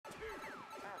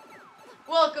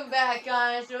Welcome back,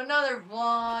 guys, to another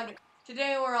vlog.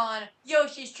 Today we're on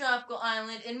Yoshi's Tropical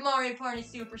Island in Mario Party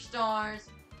Superstars.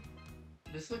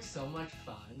 This looks so much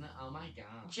fun. Oh my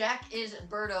god. Jack is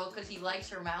Birdo because he likes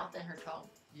her mouth and her tongue.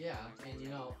 Yeah, and you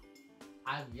know,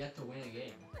 I've yet to win a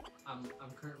game. I'm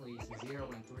currently 0-3.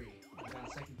 I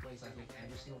got second place, I think,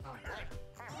 every single time.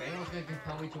 If anyone's gonna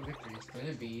compel me to a victory, it's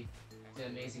gonna be the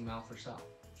amazing mouth herself.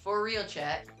 For real,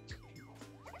 chat.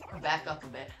 Back up a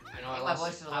bit. I know my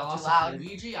voice is a little lost too loud. with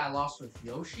Luigi, I lost with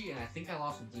Yoshi, and I think I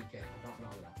lost with DK. I don't know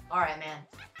that. Alright, man.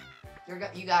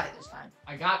 You got it this time.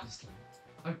 I got this time.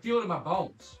 I feel it in my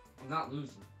bones. I'm not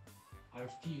losing. I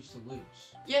refuse to lose.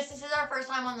 Yes, this is our first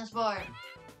time on this board.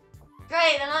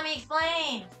 Great, then let me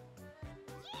explain.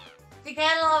 The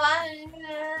candle of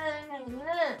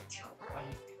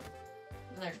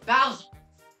there's Bowser.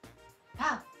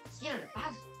 Wow, Bowser.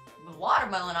 The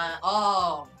watermelon on.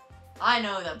 Oh, I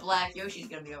know that Black Yoshi's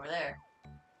gonna be over there.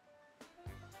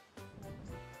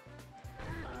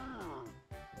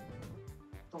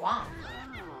 Thwomp.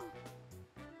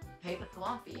 Pay the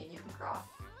Thwomp fee and you can cross.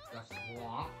 That's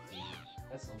Thwomp.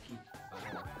 That's so cute.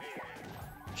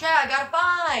 Chat, I got a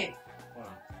 5! Hold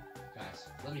on. Guys,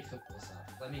 let me cook this up.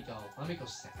 Let me go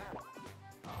second.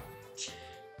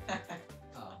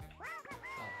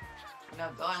 No,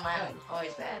 going last is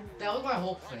always bad. That was my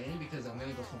whole plan because I'm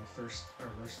gonna go from first.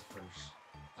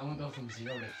 I'm gonna go from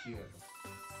 0 to here.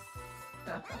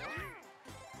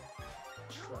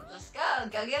 Let's go,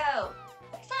 go, go!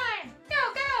 Next time!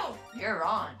 Go! You're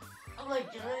on. Oh my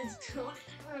god, it's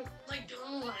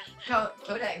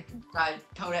Toadette.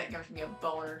 Toadette gives me a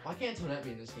boner. Why can't Toadette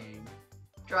be in this game?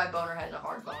 Dry boner has a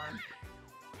hard boner.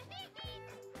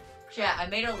 Chat, I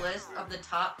made a list of the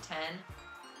top 10.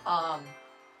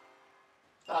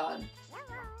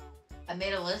 I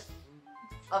made a list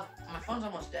of. My phone's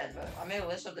almost dead, but I made a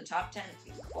list of the top 10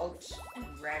 quotes in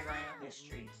RadRhino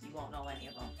history. You won't know any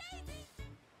of them.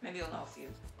 Maybe you'll know a few.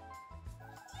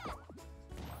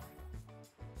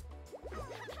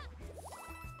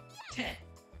 10.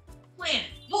 Planet,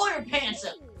 Water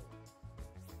Panther!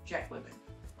 Jack Whitman,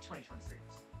 2023.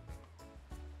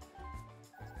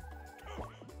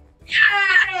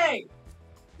 Yay!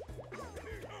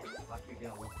 I could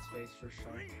get a left space for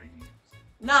sure.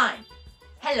 9.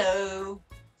 Hello,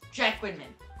 Jack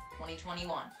Whitman,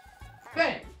 2021.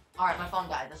 Bang! Alright, my phone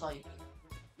died, that's all you.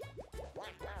 Your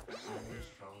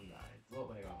phone died. What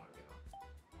way do I want to go?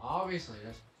 Obviously,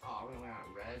 that's. Oh, I'm gonna win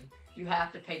out red. You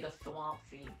have to pay the Thwomp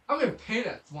fee. I'm gonna pay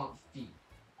that Thwomp fee.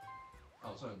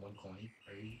 Oh, it's only 1 coin.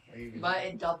 Are you really? But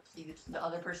it doubles. The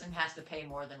other person has to pay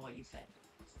more than what you pay.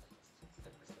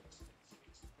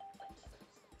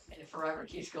 And it forever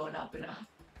keeps going up and up.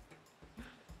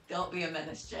 Don't be a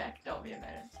menace, Jack. Don't be a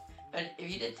menace. But if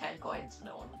you did 10 coins,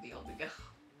 no one would be able to go.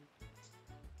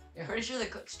 Yeah. Pretty sure the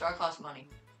star costs money.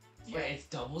 Wait, it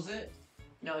doubles it?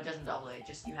 No, it doesn't double it.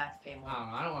 Just you have to pay more. I don't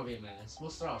know. I don't want to be a menace. We'll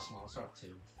start off small. We'll start with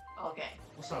 2. Okay.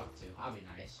 We'll start with 2. I'll be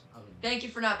nice. Thank you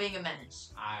for not being a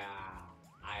menace.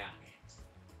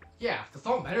 Yeah, the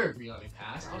phone better agree let me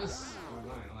pass. I'll just. I'm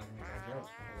not gonna make that joke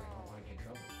because I don't want to get in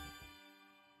trouble.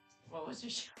 What was your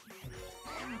joke?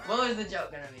 What was the joke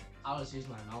gonna be? I'll just use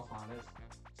my mouth on it.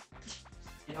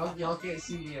 Y'all can't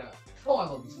see the. Oh, I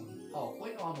love this one. Oh,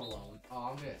 wait, no, I'm alone.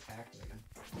 Oh, I'm gonna attack later.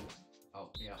 Oh,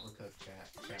 yeah, we're cooked,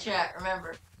 chat. Chat,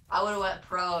 remember, I would've went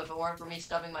pro if it weren't for me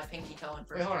stubbing my pinky toe in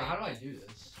first Wait, hold on. grade. How do I do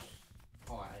this?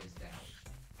 Oh, I just dash.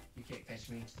 You can't catch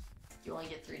me. You only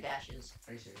get 3 dashes.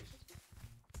 Are you serious?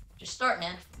 Just start,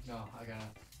 man. No, I gotta.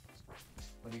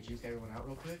 Let me juke everyone out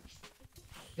real quick.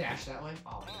 Dash that way.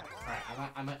 Oh, yeah.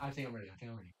 Alright, I think I'm ready. I'm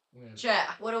gonna... Chat,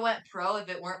 I would've went pro if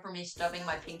it weren't for me stubbing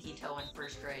my pinky toe in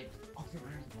first grade. Oh, you're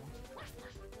ready.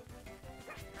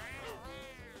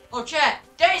 Oh, chat!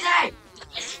 Daisy!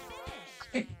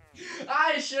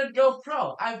 I should go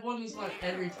pro. I've won this one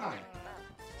every time.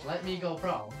 Let me go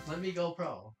pro. Let me go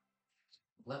pro.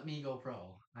 Let me go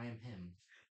pro. I am him.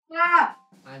 Ah!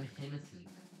 I'm Himothy.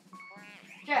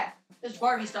 Chat, this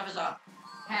Barbie stuff is a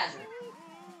hazard.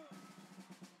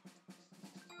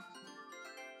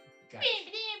 Guys,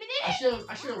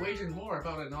 I should have wagered more if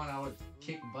I would have known I would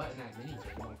kick butt in that mini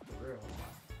game, like for real.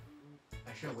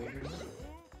 I should have wagered more.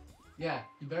 Yeah,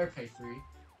 you better pay 3.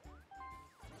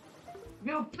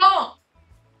 You punk!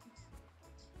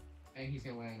 And he's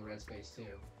gonna win in red space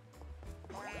too.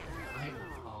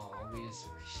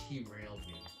 He railed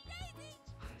me.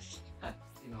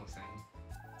 You know what I'm saying?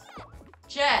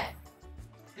 Chat!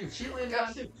 Dude, she landed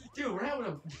on too. Dude, we're having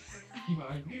a.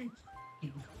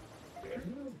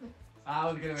 I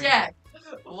was gonna make. Chat!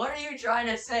 What are you trying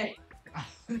to say? I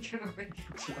was gonna make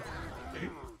a joke.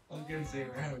 was gonna say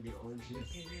we're having an orgy.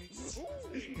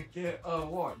 Get a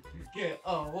one. Get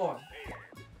a one.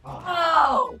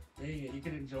 Oh! Dang it, you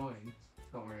couldn't join.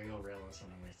 Don't worry, you'll rail us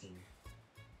anyway too.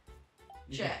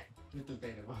 Chat. With the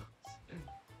beta box.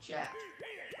 Chat.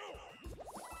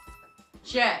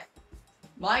 Chat.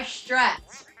 My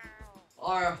strats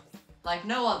are like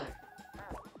no other.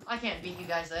 I can't beat you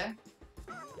guys there.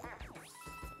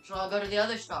 So I'll go to the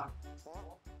other star.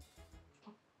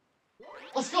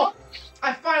 Let's go!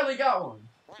 I finally got one!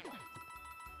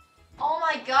 Oh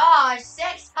my gosh,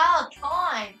 6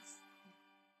 times!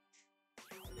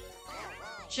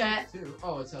 Chat. Two.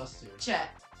 Oh, it's us two.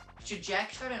 Chat. Should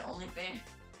Jack start an OnlyFans?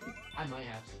 I might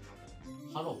have to.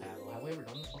 Huddle paddle. Have we ever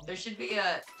done this one? There should be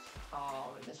a...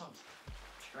 Oh, this one's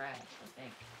trash, I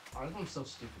think. Oh, this one's so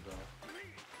stupid, bro.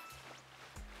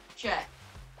 Chat.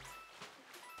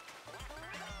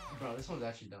 Bro, this one's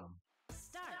actually dumb.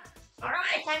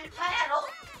 Alright, time to paddle!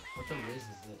 What the whiz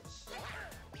is this?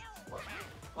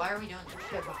 Why are we doing this?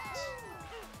 Get box.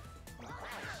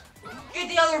 Get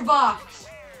the other box!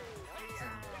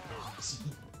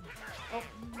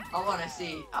 I wanna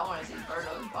see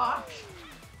Birdo's box.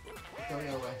 Go the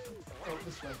other way. Go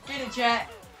this way. Get it,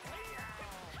 chat.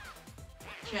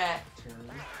 Chat.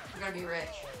 Turn. We're gonna be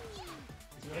rich.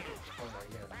 Is it like a... Oh,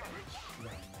 no,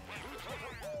 yeah.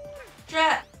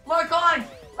 Chat! Mark on!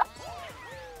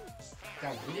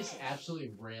 God, we just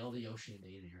absolutely railed Yoshi and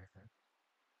Daisy right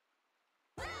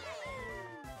there.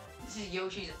 This is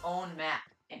Yoshi's own map,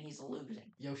 and he's losing.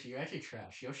 Yoshi, you're actually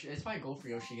trash. Yoshi, it's my goal for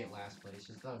Yoshi to get last place.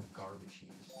 Just the garbage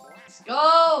he's. Let's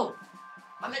go!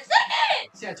 I'm in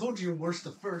second! See, I told you worse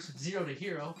the first. 0 to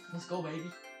hero. Let's go, baby.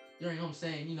 You already know what I'm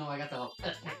saying. You know I got the...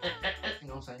 You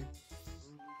know what I'm saying?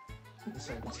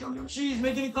 Let's go, Yoshi's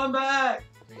making a comeback!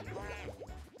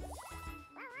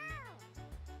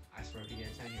 I swear if you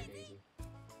get a 10 here, Daisy.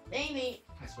 Amy!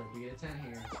 I swear if you get a 10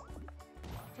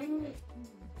 here.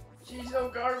 She's so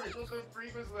garbage. What the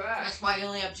freak was that? That's why you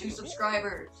only have 2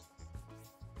 subscribers.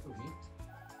 Who, me?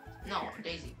 No,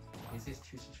 Daisy. Daisy has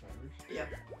 2 subscribers? Yep.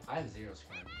 I have 0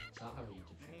 subscribers. I don't have a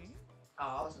YouTube channel.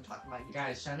 Oh, I wasn't talking about you.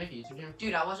 Guys, should I make a YouTube channel?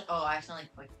 Dude, I wasn't. Oh, I accidentally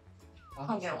clicked.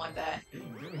 I'll get one back. Jack,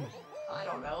 I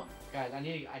don't know. Guys, I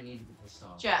need to get this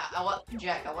stuff. Jack,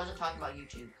 I wasn't talking about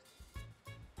YouTube.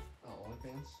 Oh,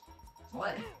 OnlyFans?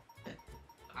 What?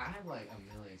 I have like a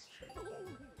million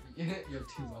subscribers. You have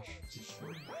 2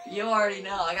 mushrooms. You already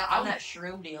know. I'm that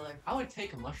shroom dealer. I would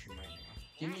take a mushroom right now.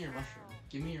 Give me your mushroom.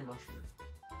 Give me your mushroom.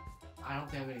 I don't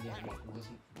think I'm gonna get it. It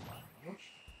wasn't.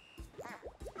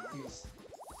 Please.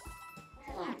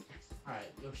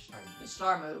 Alright, Yoshi's trying The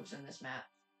star moves in this map.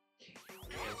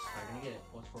 I'm gonna get it.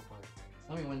 What's 4 points?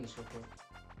 Let me win this real quick.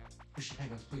 Yoshi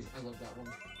Penguins, please. I love that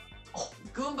one. Oh,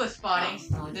 Goomba spotting.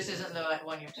 This isn't the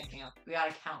one you're thinking of. We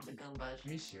gotta count the Goombas.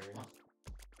 Are you serious?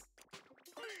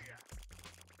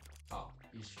 Oh,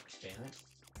 you just expand it?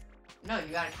 No,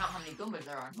 you gotta count how many Goombas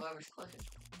there are. Whoever's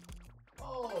closest.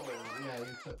 Oh, yeah, you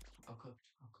cooked. I'm cooked.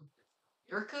 I'm cooked.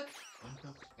 You're cooked? I'm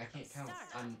cooked. I can't count.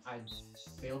 I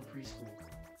failed preschool.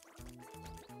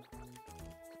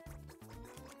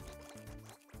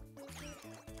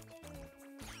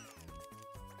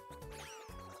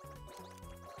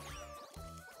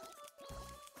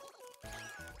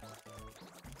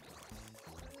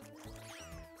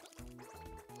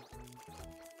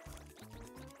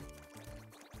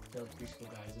 Failed preschool,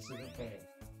 guys. This isn't fair.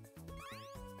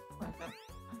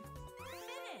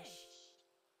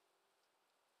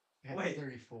 Wait,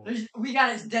 34. We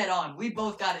got it dead on. We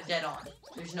both got it dead on.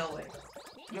 There's no way.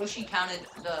 Yoshi counted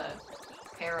the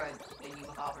para thingy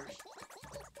hoppers.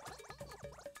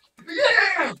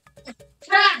 Yeah!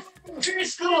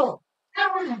 Preschool!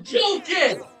 That was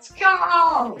joking! Let's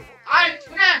go! I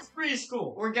passed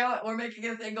preschool! We're making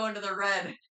a thing go into the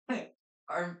red.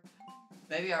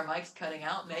 Maybe our mic's cutting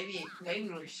out. Maybe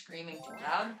we're screaming too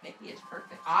loud. Maybe it's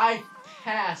perfect. I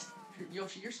passed.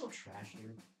 Yoshi, you're so trash,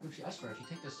 dude. Yoshi, I swear, if you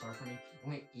take this star from me,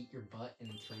 I'm gonna eat your butt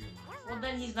and kill your mom. Well,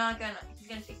 then he's gonna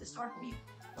take the star from you.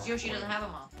 Oh, Yoshi doesn't have a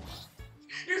mom.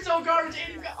 You're so garbage,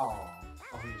 and you got. Oh,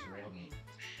 he just railed me.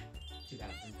 Too bad.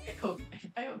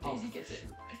 I hope Daisy gets it.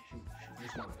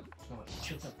 It's not.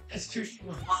 It's too.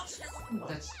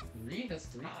 That's 3. That's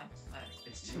 3.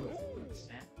 It's 2 of these.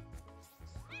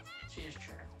 She's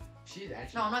trash. She's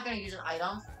actually. No, I'm not gonna use an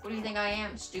item. What do you think I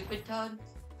am, stupid Toad?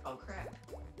 Oh crap.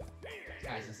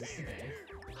 Guys, is this the day?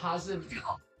 Positive.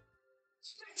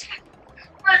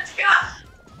 Let's go!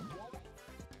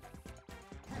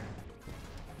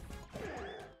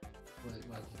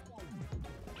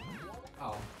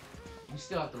 Oh, you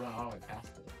still have to run all the way past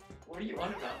it. What do you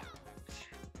want about?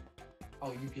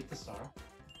 Oh, you get the star.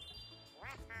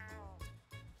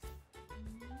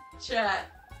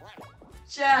 Chat.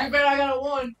 Chat. You bet I got a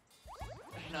 1.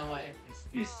 No way.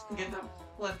 You get the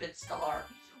flippin' star.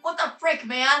 What the frick,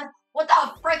 man? What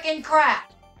the frickin'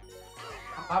 crap?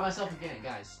 I'm by myself again,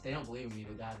 guys. They don't believe in me,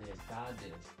 but God did. God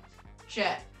did.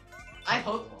 Chat. I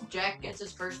hope Jack gets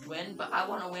his first win, but I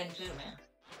want to win too, man.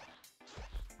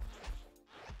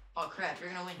 Oh crap, you're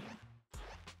gonna win here.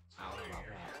 I don't know about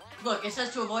that. Look, it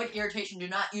says to avoid irritation, do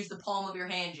not use the palm of your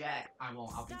hand, Jack. I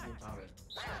won't. I'll be cool about it.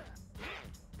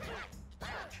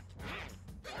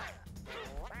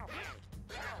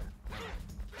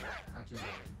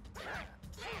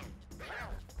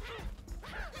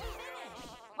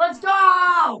 Let's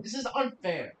go! This is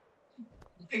unfair.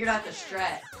 Figured out the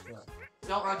strat. What?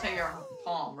 Don't rotate your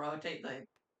palm, rotate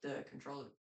the controller.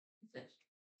 This.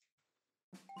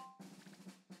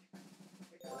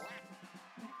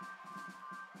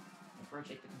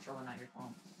 Rotate the controller, not your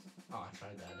palm. Oh, I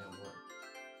tried that. It didn't work.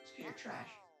 It's 'cause you're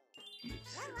trash.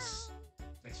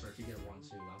 I swear, if you get a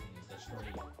 1-2, I'm gonna destroy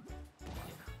you.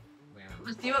 Yeah. Man,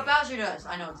 Let's see what Bowser does.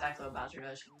 I know exactly what Bowser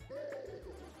does.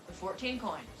 The 14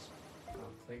 coins.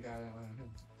 oh, thank God.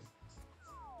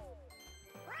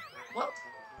 What?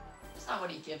 That's not what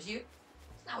he gives you.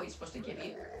 That's not what he's supposed to give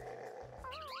you.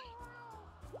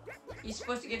 He's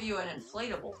supposed to give you an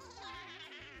inflatable.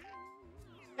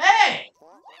 Hey!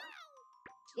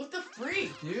 What the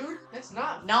freak, dude? That's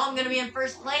not. Now I'm gonna be in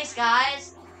first place,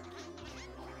 guys.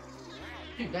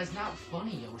 Dude, that's not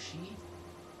funny, Yoshi.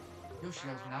 Yoshi,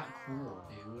 that's not cool,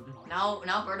 dude. Now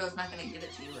Birdo's not gonna give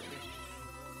it to you.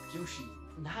 Yoshi,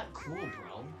 not cool,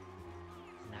 bro.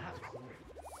 Not cool.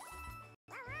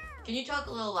 Can you talk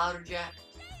a little louder, Jack?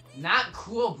 Not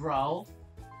cool, bro.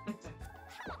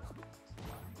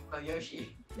 Oh,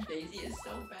 Yoshi. Daisy is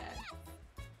so bad.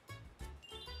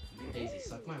 Daisy,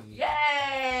 suck my meat.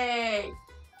 Yay!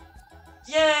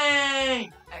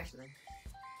 Yay! Actually.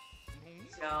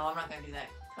 No, I'm not gonna do that.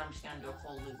 I'm just gonna do a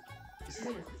full loop. This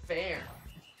isn't fair.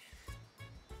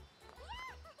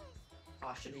 Oh,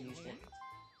 I should have used it.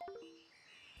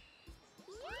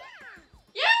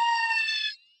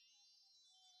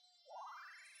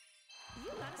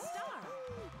 You got a star.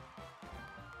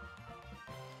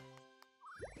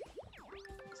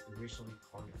 It's racially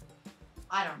targeted.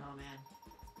 I don't know, man.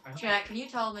 Jack, can you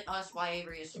tell us why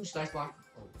Avery is so Huge dice block.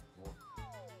 Oh, Lord.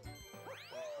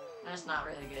 That's not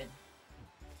really good.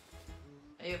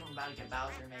 Maybe if I'm about to get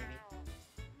Bowser, maybe.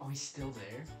 Oh, he's still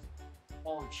there?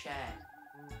 Oh, Chad.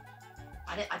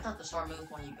 I thought the star moved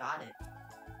when you got it.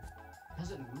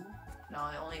 Does it move? No,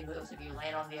 it only moves if you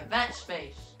land on the event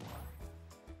space.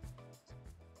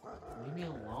 Leave me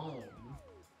alone.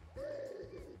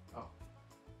 Oh.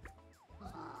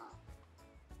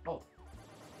 Oh.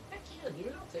 Heck yeah,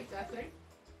 dude. I'll take that thing.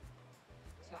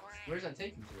 Where's that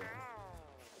taking to?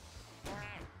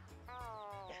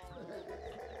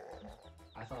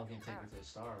 I thought I was gonna take me to the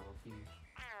star. Okay.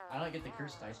 I don't get the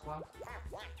cursed dice block. Dude,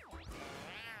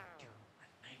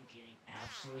 I'm getting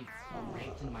absolutely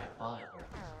raped in my butt.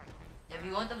 If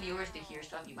you want the viewers to hear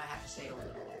stuff, you might have to say it a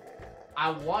little. I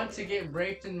want to get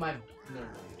raped in my. Never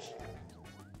mind.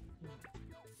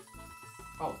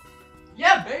 Oh.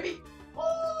 Yeah, baby!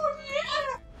 Oh,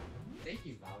 yeah! Thank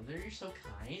you, Bowser. You're so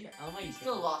kind. Oh my. You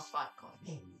still lost 5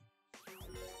 coins.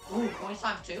 Ooh, coins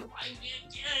times 2? I didn't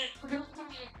get it!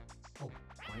 Oh,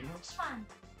 why not? It's fine.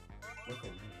 Look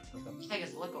over here. Look up. Take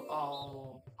us a look.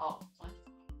 Oh. Oh, what?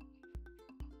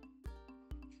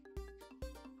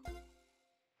 I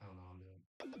don't know what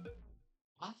I'm doing.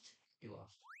 What? You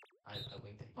lost. I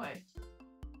winked at you. Wait.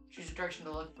 Choose a direction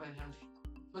to look for him.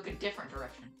 Look a different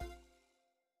direction.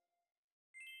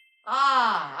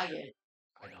 Ah, I get it.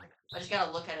 I don't. I just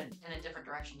gotta look at it in a different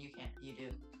direction. You can't. You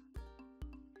do.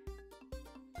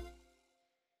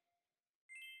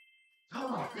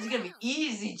 Oh, this is gonna be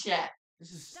easy, chat.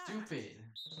 This is stupid.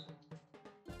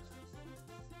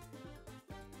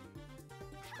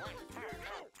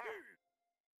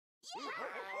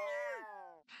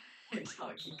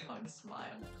 Donkey Kong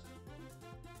smile.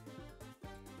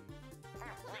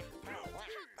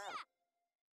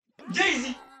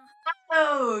 Daisy!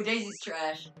 Oh, Daisy's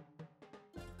trash.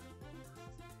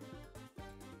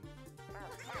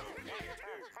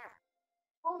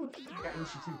 Oh, I got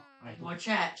Yoshi too. Oh,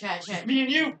 chat. Me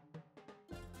and you!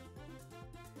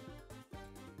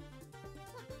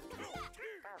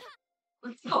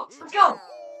 Let's go!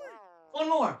 One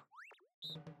more!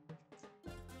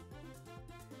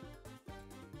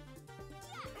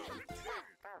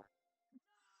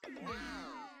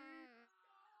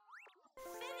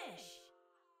 Finish.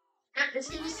 This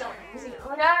game is so easy.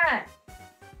 Oh, yeah!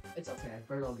 It's okay.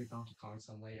 Bird will get Donkey Kong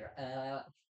some later.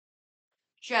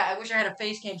 Chat, I wish I had a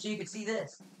face cam so you could see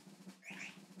this.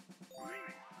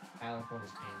 Alec pulled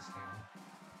his pants down.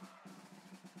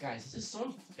 Guys, this is so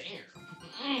unfair.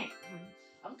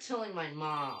 I'm telling my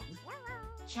mom.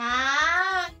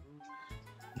 Chat.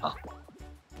 Oh.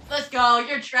 Let's go.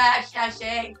 You're trash,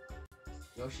 Yoshi.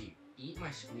 Yoshi, eat my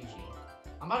squeegee.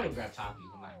 I'm about to go grab Taki.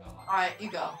 I'm not gonna lie. Alright,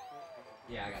 you go.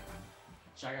 Yeah, I got time.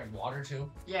 Should I grab water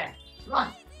too? Yeah.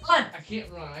 Run. Run. I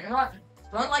can't run. I got. Run.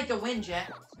 Run like the wind,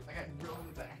 Jet. I got real in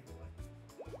the back.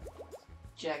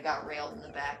 Jet got railed in the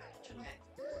back.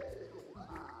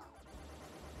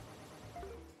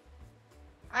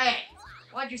 Hey,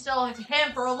 why'd you sell it to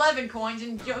him for 11 coins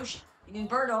and Yoshi and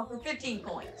Birdo for 15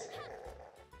 coins?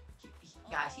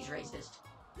 Guys, he's racist.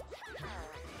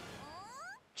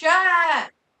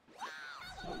 Chat!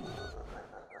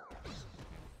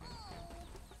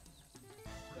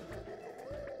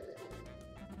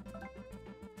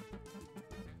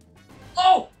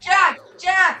 Oh! Jack!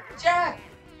 Jack! Jack!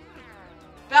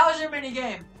 Bowser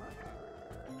minigame!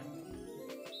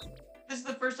 This is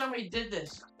the first time we did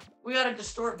this. We gotta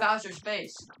distort Bowser's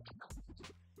face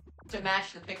to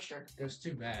match the picture. There's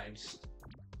 2 bags.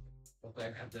 Hopefully I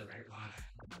got the right one.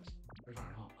 Where's my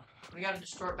home? We gotta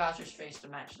distort Bowser's face to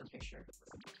match the picture.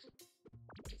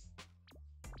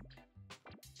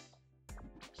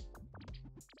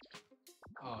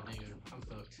 Oh, dude, I'm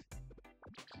cooked.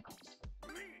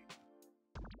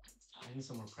 I need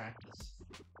some more practice.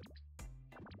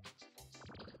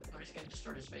 I'm just gonna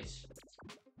distort his face.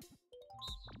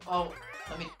 Oh,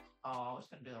 let me. Oh, I was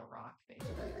gonna do a rock face.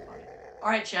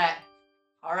 Alright, chat.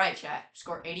 Alright, chat.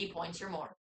 Score 80 points or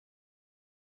more.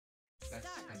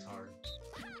 That's hard.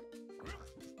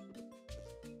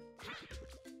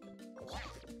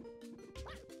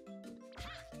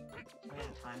 We have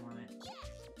a time limit.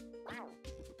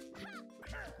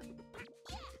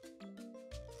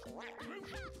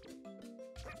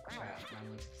 My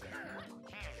looks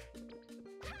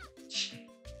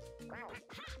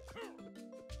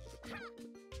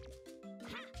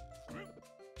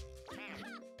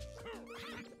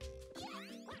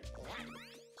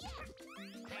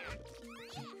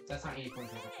That's not 80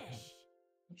 points.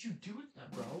 What'd you do with that,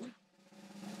 bro?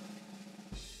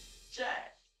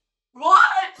 Chat.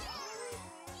 What?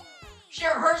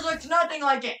 Sure, hers looks nothing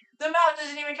like it. The mouth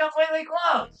doesn't even completely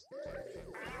close.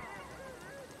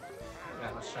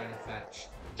 Yeah, let's try to fetch.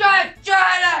 Try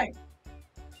it!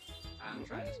 I'm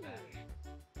trying to fetch.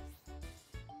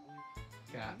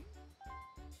 Yeah.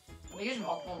 We use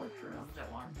multiple recruits at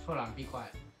once. Hold on, be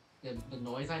quiet. The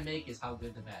noise I make is how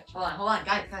good the batch. Hold on,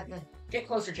 guys. Get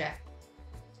closer, Jack.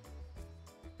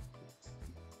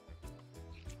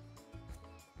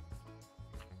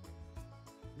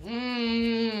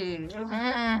 Mmm. Kind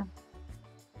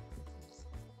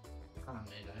of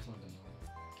mid, I just want to know.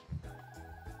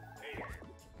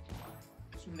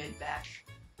 It's mid-batch.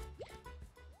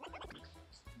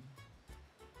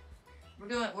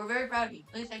 We're very proud of you.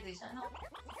 Please take these. No.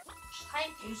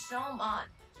 Thank you so much.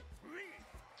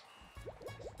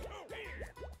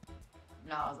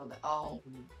 No, I was with it. Oh.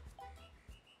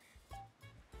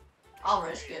 I'll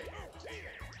risk it.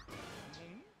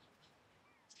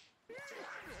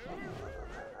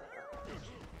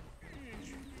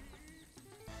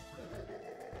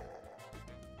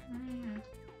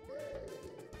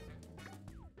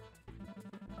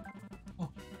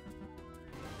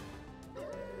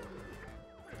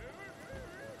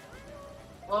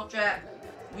 Well, Jack,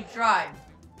 we tried.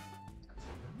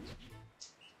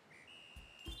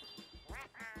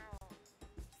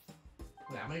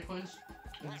 Wait, how many coins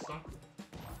in this song?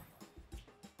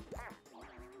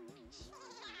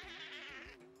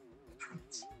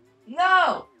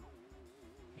 No!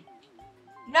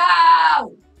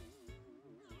 No!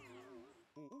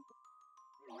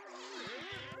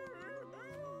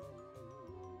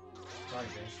 Sorry,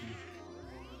 Jason.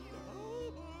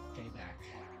 Get back.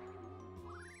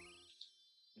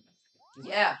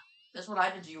 Yeah, that's what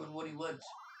I did to you in Woody Woods.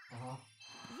 Uh-huh.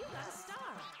 You got a star.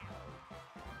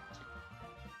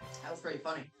 That was pretty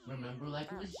funny. Remember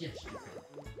like it was yesterday.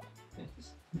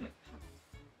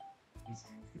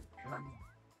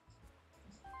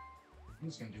 I'm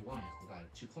just gonna do one. We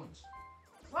got 2 coins.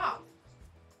 Wow.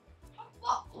 How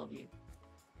thoughtful of you.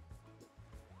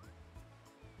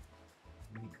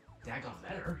 That got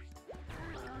better.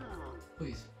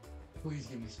 Please. Please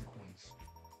give me some coins.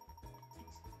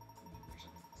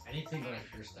 Anything but a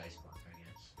first dice block, I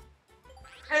guess.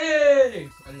 Hey!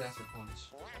 I didn't ask for points.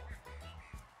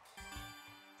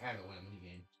 I gotta win a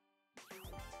minigame.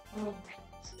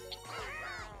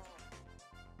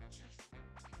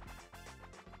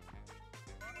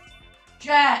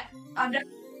 Jet! I'm done.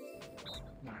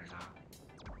 No, you're not.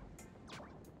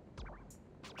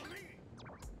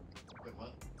 Wait,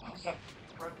 what? Okay.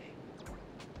 Rotate.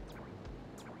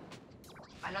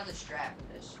 strat with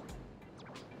this.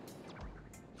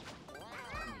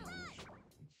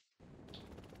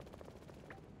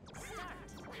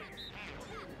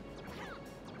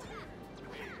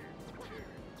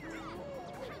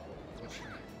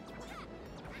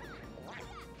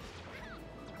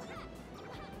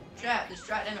 Chat, this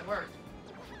strat didn't work.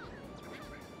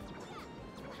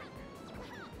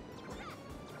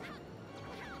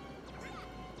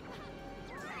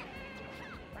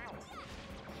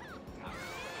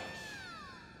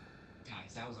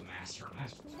 Guys, that was a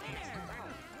masterpiece.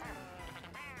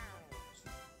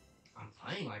 I'm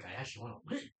playing like I actually want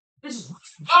to win. This is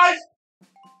guys.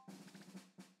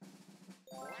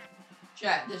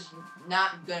 Chat, this is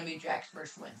not gonna be Jack's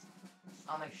first win.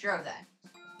 I'll make sure of that.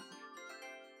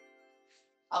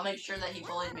 I'll make sure that he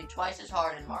bullied me twice as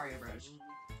hard in Mario Bros.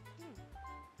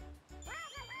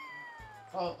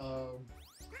 Uh-oh.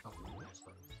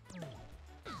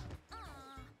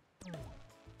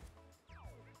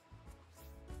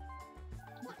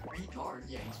 Retard.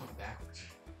 Yeah, he's going backwards.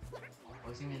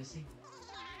 What's he gonna see?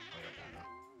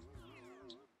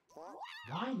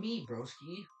 Why me,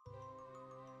 broski?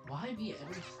 Why me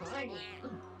every time?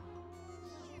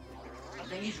 I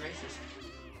think he's racist.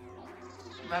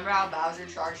 Remember how Bowser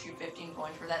charged you 15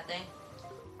 coins for that thing?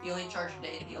 He only charged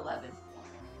Davey 11.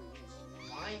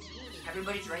 Why me?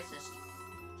 Everybody's racist.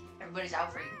 Everybody's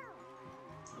out for you.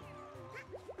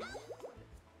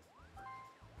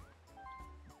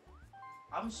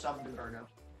 I'm subbed to Birdo.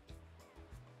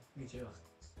 Me too.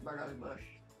 Birdo's Bush.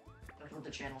 That's what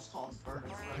the channel's called.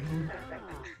 Birdo's Bush.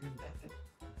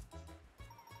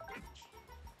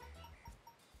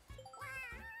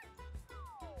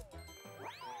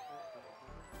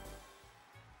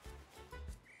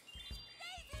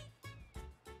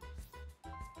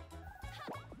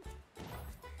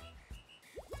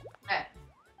 Hey.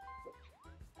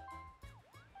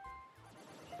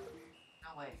 No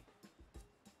way.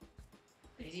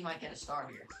 Daisy might get a star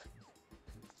here.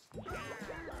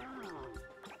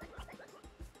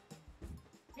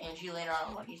 Angie later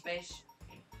on a lucky space.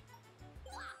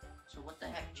 So what the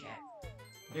heck, chat?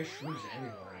 There's shrooms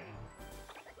everywhere right now.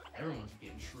 Everyone's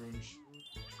getting shrooms.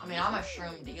 I mean, I'm a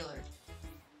shroom dealer.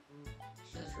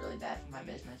 So it's really bad for my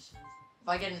business. If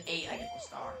I get an 8, I get the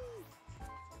star.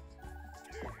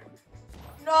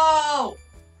 No!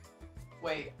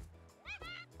 Wait.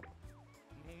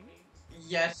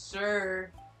 Yes,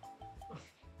 sir.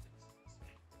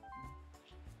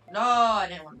 No, I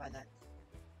didn't want to buy that.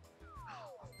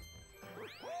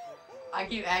 I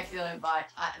keep accidentally buying.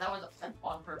 That was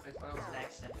on purpose, but it was an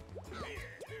accident.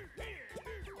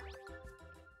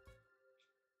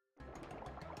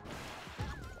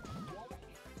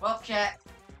 Well, chat.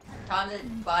 Time to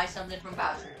buy something from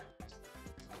Bowser.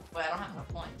 Wait, I don't have enough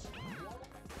points.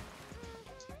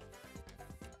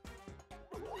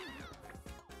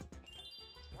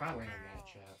 Probably not gonna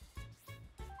chat.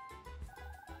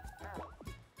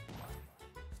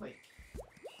 Wait.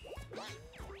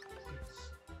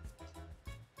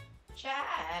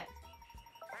 Chat.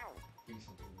 Give me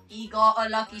something. He got a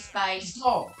lucky space.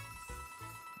 Oh!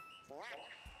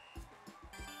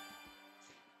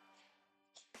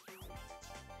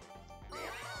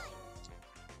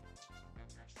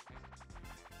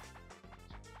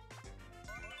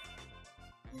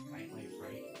 Right.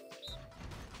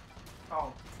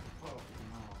 Oh. Oh,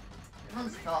 no. This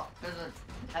one's tough because the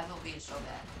FLB is so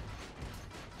bad.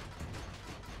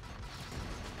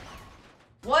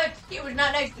 What? He was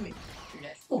not next to me. You're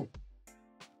dead. Oh.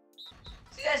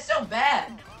 See, that's so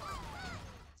bad.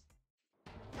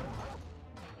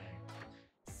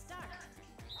 Start.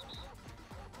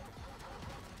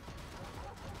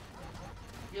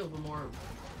 Be a little more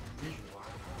visual.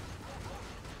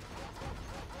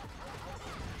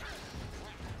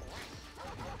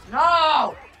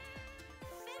 No!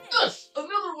 Yes!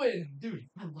 Another win! Dude,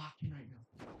 I'm locked in right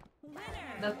now.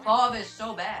 Winner. The pub is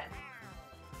so bad.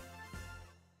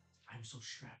 I'm so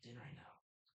strapped in right now.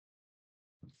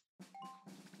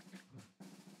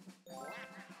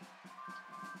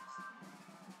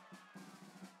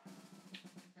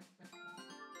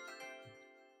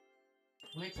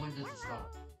 How many coins does it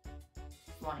stop?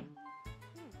 20.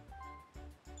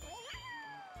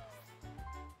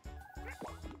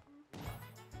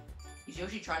 Is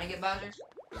Yoshi trying to get Bowser?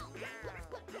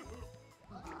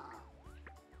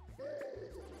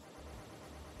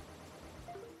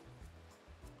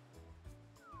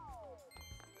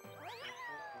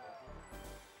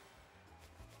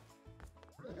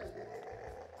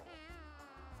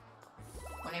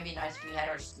 Wouldn't it be nice if we had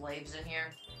our slaves in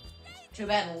here? Too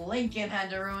bad Lincoln had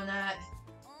to ruin that.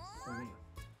 For me.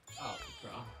 Oh,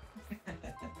 bro.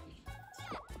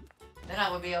 Then I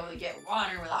would be able to get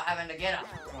water without having to get up.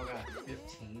 Oh god,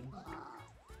 15.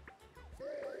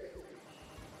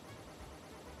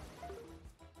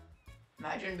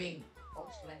 Imagine being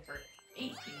postman for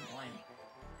 18 points.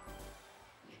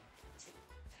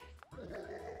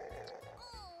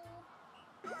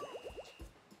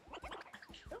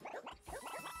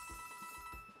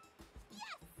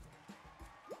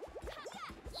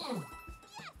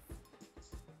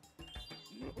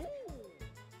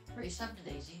 Race up to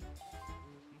Daisy.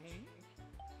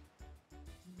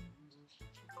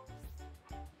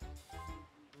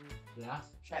 Yeah?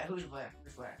 Chat, who's where?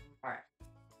 Who's where? Alright.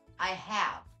 I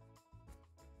have.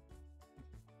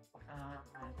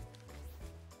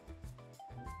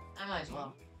 I might as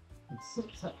well.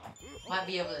 Might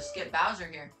be able to skip Bowser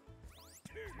here.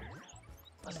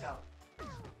 Let's go.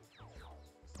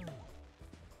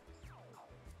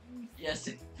 Yes,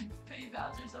 pay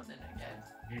Bowser something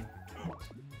again.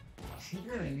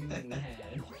 You're a new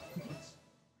head.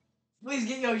 Please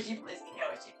get Yoshi, please get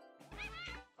Yoshi.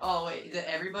 Oh wait, is it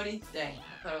everybody? Dang,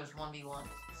 I thought it was 1v1.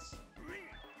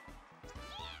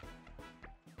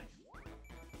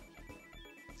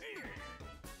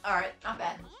 Alright, not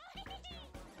bad.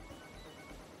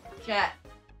 Chat,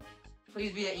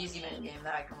 please be an easy minute game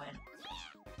that I can win.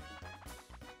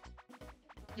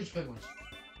 Which big ones?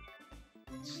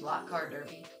 Slot car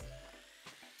derby.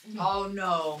 Oh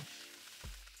no.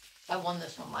 I won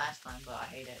this one last time, but I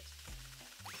hate it.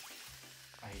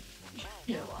 I hate this one.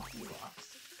 You lost, you lost.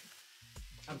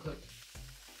 I'm cooked.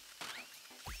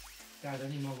 God, I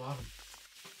need more water.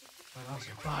 My mouth's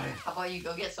on fire. How about you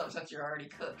go get some since you're already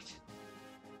cooked?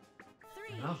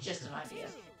 Three, My mouth is Just an cooked. idea.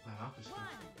 My mouth is cooked.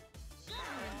 one.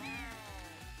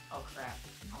 Oh crap.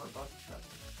 Now we're both cooked.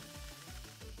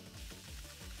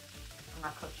 I'm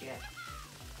not cooked yet.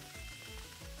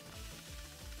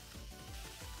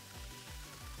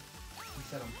 He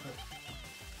said I'm cooked.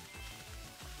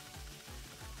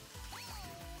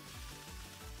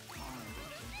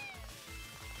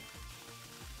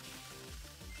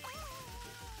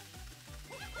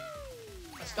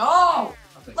 Let's go! I'll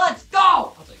take Let's go!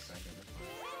 I'll take second.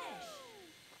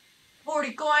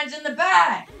 40 coins in the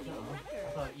bag! No,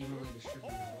 I thought evenly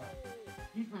distributed as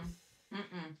well.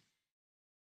 Mm-mm.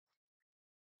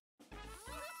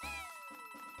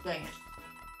 Dang it.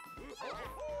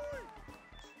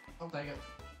 I'll take it.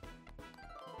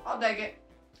 I'll take it.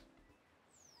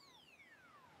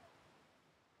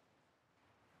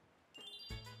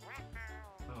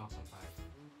 My mouth's on fire.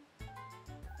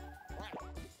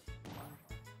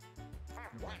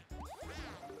 Never mind.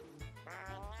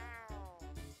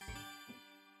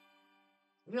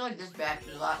 I feel like this batch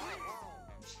is a lot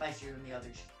spicier than the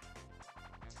others.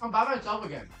 I'm by myself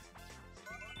again.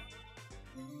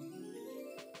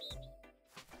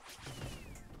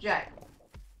 Jack,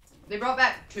 they brought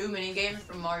back 2 mini games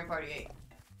from Mario Party 8.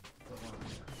 What one?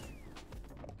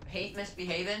 Hate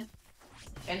Misbehaving,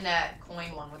 and that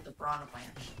coin one with the piranha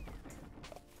plants.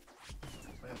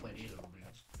 I haven't played either of them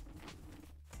yet.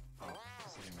 Oh,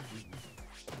 this isn't my people.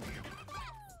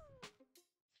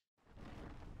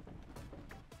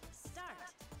 Start.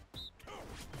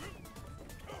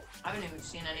 I haven't even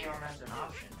seen any of them as an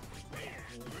option.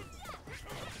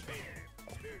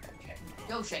 Okay.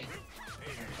 Go shake.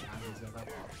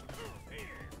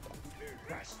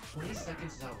 Guys, 20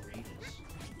 seconds is outrageous.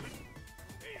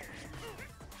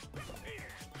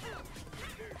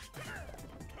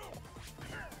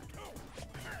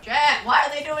 Jack, why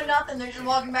are they doing nothing? They're just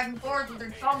walking back and forth with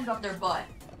their thumbs up their butt.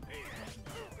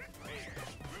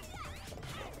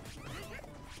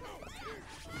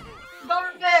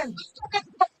 Don't them.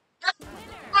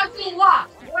 Fucking what?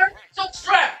 We're so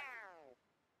strapped.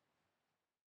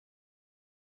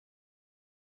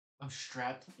 I'm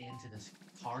strapped into this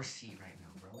car seat right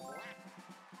now, bro.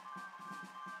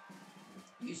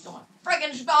 You still a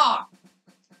friggin' star.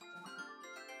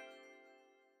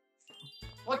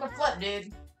 What the flip,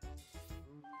 dude?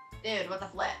 Dude, what the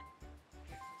flip?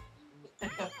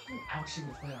 Actually,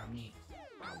 will play on me.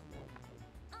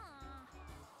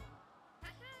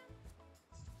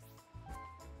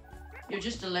 You're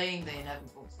just delaying the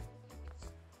inevitable.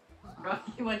 Bro,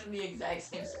 you went to the exact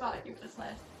same spot you just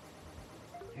left.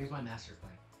 Here's my master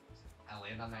plan. I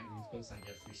land on that green space and I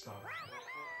get a free star.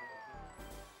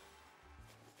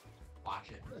 Watch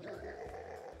it.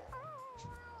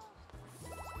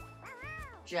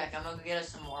 Jack, I'm gonna go get us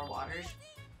some more waters.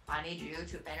 I need you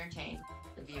to entertain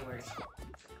the viewers.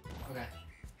 Okay.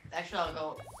 Actually, I'll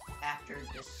go after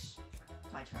this,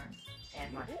 my turn,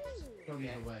 and my... Go the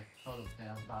other way. Hold up,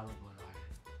 down, bottom of my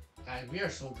life. Guys, we are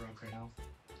so drunk right now.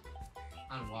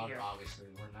 On water, Here. obviously,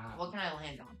 we're not. What can I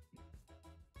land on?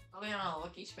 I'll land on a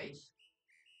lucky space.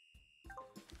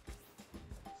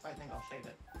 I think I'll save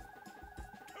it.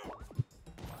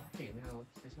 Okay, now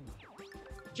let's do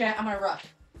Chat, I'm gonna rush.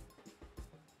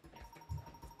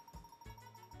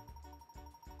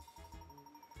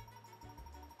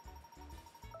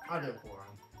 I'll do it for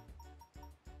him.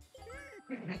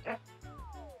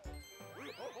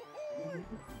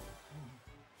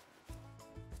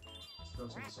 Throw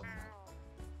some somewhere.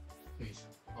 Please.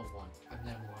 Oh, one. I've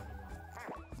never wanted one.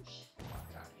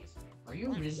 God, are you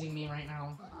rizzing me right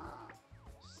now?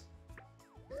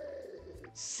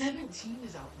 17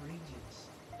 is outrageous.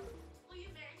 Will you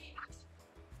marry me?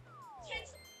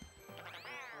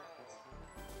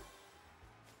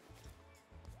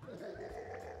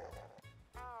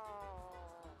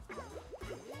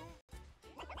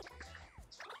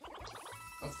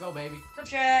 Let's go, baby. So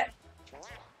chat.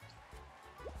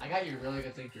 I got you really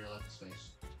good thing for your left space.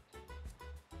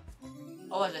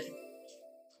 What was it?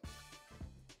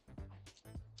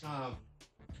 My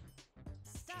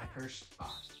Start. cursed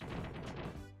box.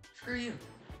 Screw you.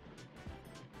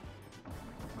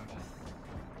 My bad.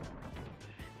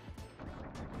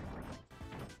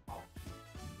 Oh,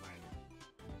 right.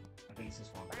 I think it's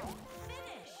this one.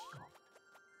 Finish.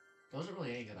 Those are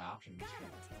really any good options. That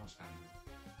was kind of.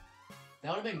 That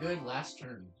would have been good last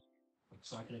turn,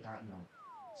 so I could have gotten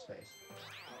space.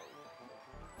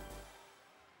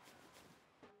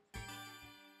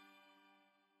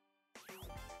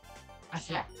 I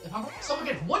said, if I'm someone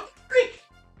gets what freak?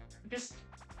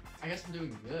 I guess I'm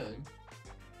doing good.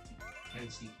 I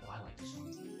didn't see. Oh, I like this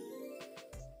one.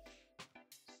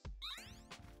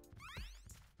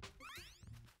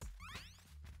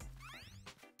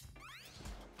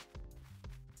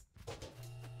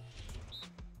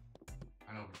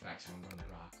 I know for fact someone's on the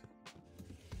rock.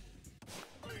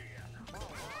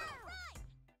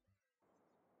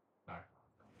 Alright.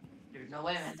 Dude, no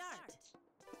way, man. Start.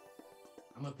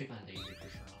 I'm gonna pick on Daisy for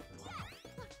sure.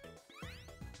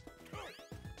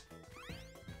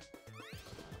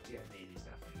 Yeah, Daisy's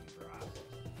definitely under the rock.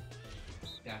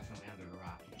 Definitely under the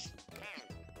rock.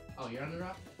 Oh, you're under the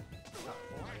rock? Oh,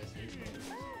 I guess Daisy is.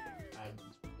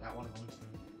 That one going to.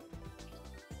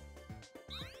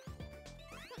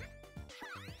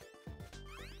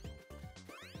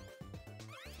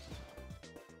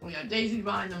 We got Daisy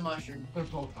behind the mushroom. They're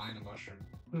both behind the mushroom.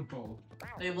 They're both.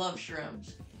 They love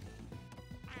shrooms.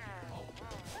 Oh.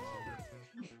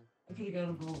 I could've got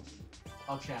them both.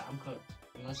 Oh, chat, I'm cooked.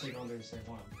 Unless they go under the same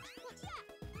one.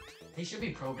 They should be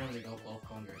programmed to both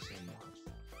go under the same one.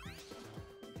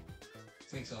 I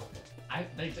think so.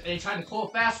 They tried to pull a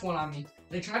fast one on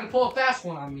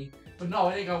me. But no,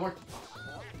 it ain't gonna work.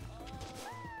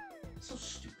 So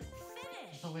stupid.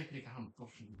 There's no way I could've got him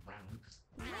fucking round.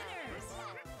 Winners.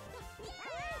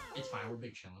 It's fine, we're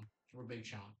big chillin'.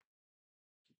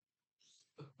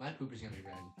 My poop is gonna be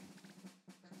red.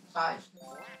 Guys,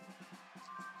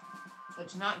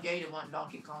 it's not gay to want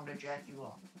Donkey Kong to jack you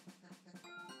off.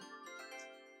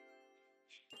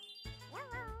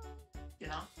 You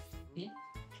know? Hmm?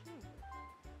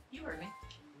 You heard me.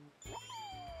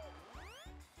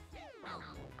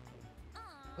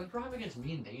 But drive against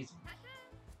me and Daisy.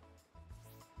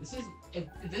 This is if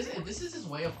this is his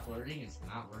way of flirting, it's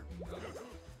not working though.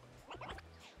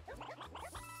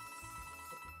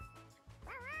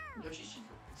 Yoshi's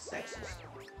sexist.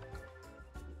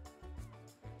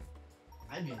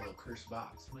 I'd be a little cursed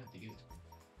box. I'm gonna have to give it to him.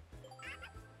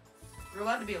 You're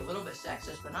allowed to be a little bit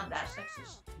sexist, but not that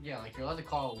sexist. Yeah, like you're allowed to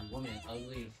call a woman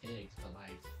ugly and pigs, but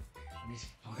like I'm just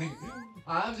playing.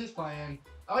 I'm just playing.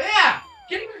 Oh yeah!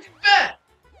 Get him to bed!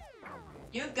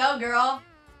 You go, girl.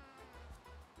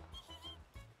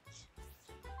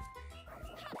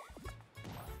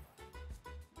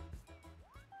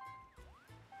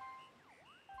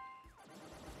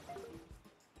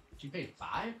 She paid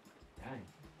 5? Dang.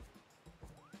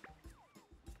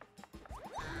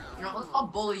 You know, I'll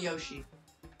bully Yoshi.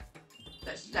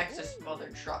 That sexist mother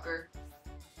trucker.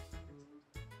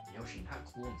 Yoshi, not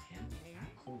cool and him.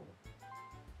 Not cool.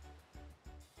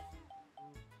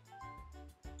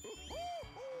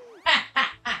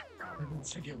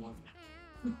 Second one.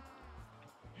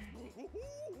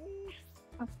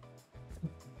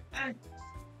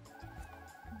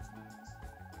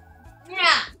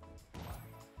 Yeah.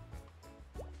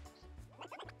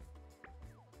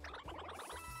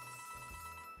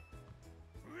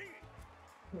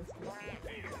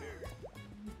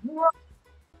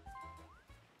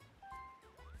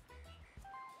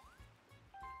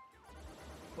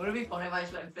 Would it be funny if I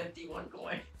spent 51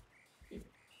 coin?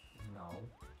 No.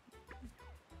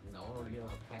 No, we're gonna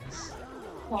pass.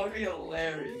 That would be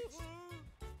hilarious.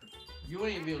 You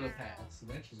wouldn't even be able to pass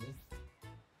eventually.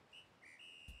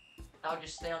 I'll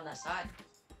just stay on that side.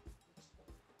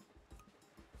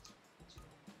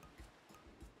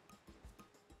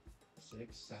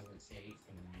 6, 7, 8, 9,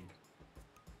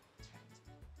 10.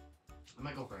 I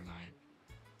might go for a 9.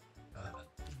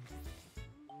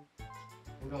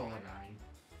 We'll go with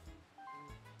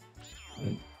a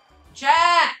 9.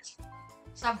 Chat!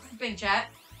 Stop flipping, chat.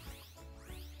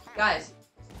 Guys,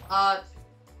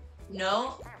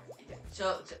 no.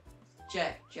 So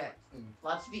chat.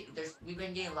 Lots of we've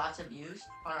been getting lots of views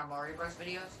on our Mario Bros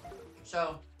videos.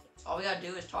 So all we gotta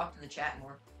do is talk to the chat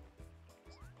more,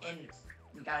 and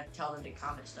we gotta tell them to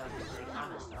comment stuff. If they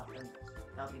comment stuff, then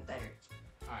that'll be better.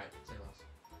 All right, say less.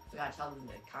 We gotta tell them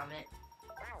to comment.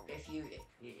 If you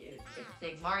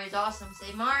think Mario's awesome,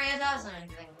 say Mario's awesome. And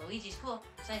if you think Luigi's cool,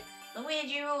 say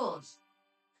Luigi rules.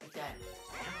 Like that.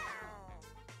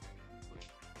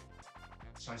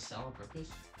 So I sell on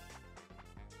purpose?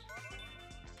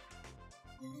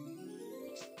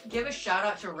 Give a shout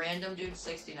out to Random Dude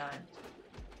 69.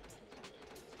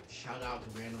 Shout out to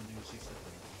Random Dude 69.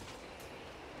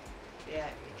 Yeah,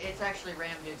 it's actually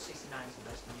Random Dude 69 is the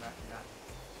best number after that.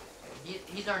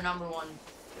 He's our #1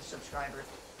 subscriber.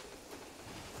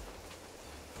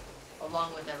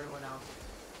 Along with everyone else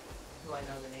who I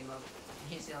know the name of.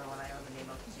 He's the only one I know the name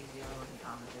of because he's the only one who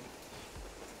commented.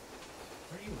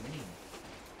 What are you winning?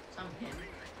 Some hint.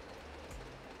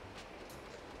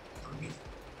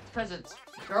 Because it's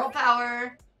girl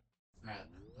power. Alright,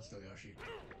 let's go, Yoshi.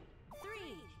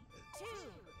 3, 2,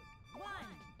 1.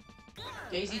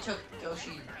 Daisy took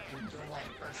Yoshi and doing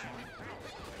like personally. Let's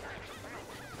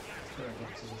put our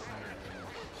books to the side of the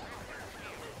house.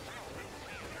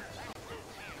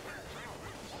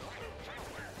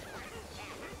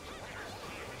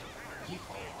 You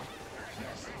fall off.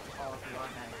 Yes, all of the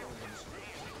automatic orders.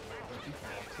 But you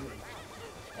fall off too.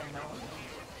 And no one knows.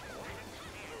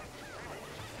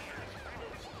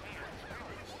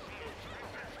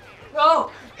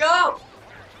 Go! Go!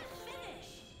 Finish.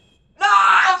 No!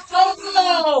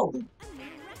 Follow! A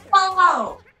new record.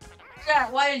 Follow!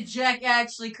 Jack, why is Jack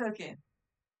actually cooking?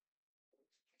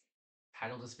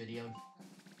 Title this video,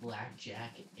 Black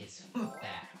Jack is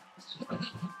fat.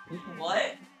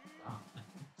 What?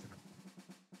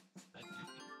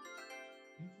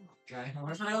 Guys,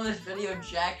 Title this video,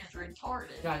 Jack is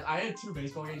retarded. I had 2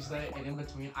 baseball games today, and in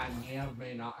between, I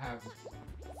may not have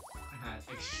had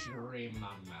extreme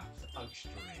amounts.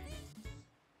 Extreme.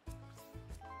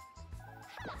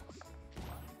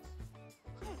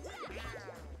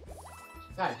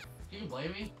 Guys, do you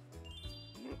blame me?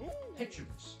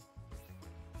 Pitchers.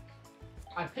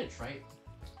 I pitch, right?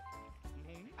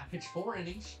 I pitched 4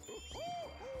 innings.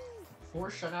 4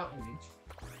 shutout innings.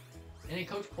 And then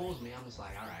coach pulls me, I'm just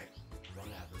like, alright,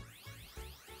 whatever.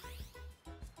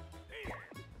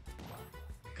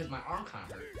 Because my arm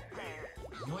kinda hurt.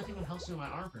 The only thing that helps me when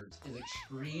my arm hurts is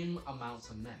extreme amounts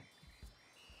of meth.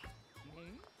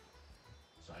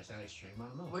 So I said extreme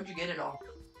amount of milk. Where'd you get it all?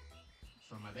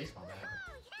 From my baseball bag.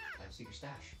 I have a secret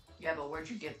stash. Yeah, but where'd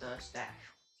you get the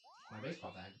stash? My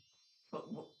baseball bag. But,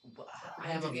 I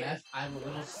have a meth. I have a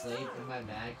little slave in my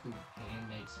bag who hand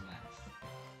makes meth.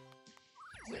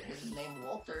 Is his name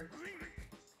Walter?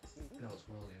 No, it's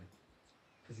William.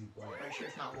 Because he's black. Are you sure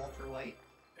it's not Walter White?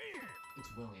 It's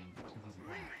William because he's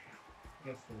black. I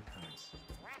got 4 cards.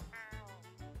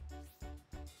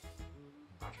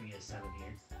 Watch me get a 7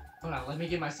 here. Hold on, let me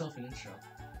give myself an intro.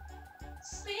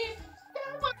 Sleep!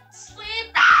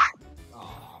 Sleep!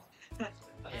 Aww.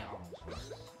 Yeah, almost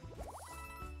was.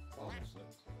 Almost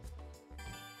was.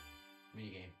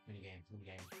 Minigame.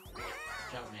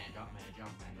 Jumpman.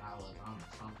 I was on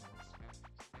something.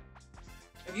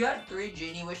 If you had 3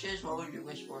 genie wishes, what would you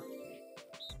wish for?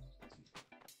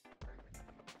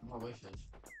 More wishes.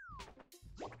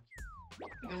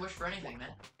 You can wish for anything,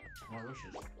 man. More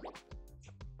wishes.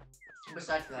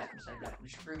 Besides that,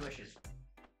 wish 3 wishes.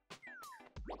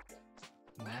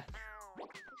 Meth.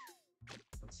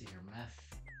 Let's see here. Meth.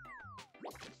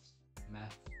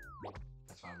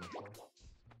 That's what I wish for.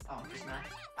 Oh, just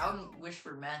meth. I would wish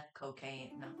for meth,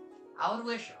 cocaine. No, I would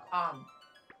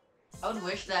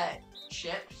wish that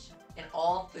chips in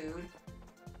all food.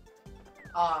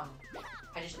 I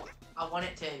want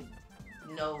it to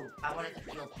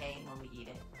feel pain when we eat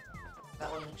it.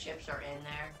 That when the chips are in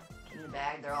there, in the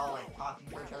bag, they're all like talking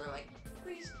to each other like,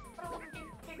 please, I don't want to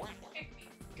get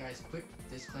Guys, quick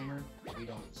disclaimer: we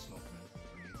don't smoke meth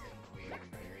or anything. We are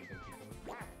very good people who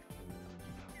do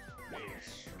not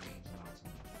extreme amounts of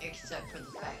meth. except for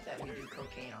the fact that we do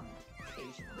cocaine on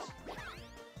occasions.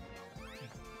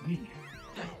 I think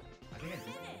I did that.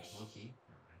 Low key.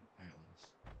 Alright, let's.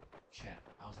 Chat.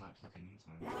 I was not clicking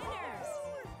anytime.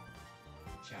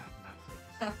 Chat, not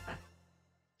clicking.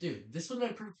 Dude, this would have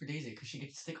been perfect for Daisy because she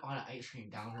could stick on an ice cream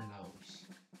down her nose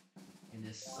and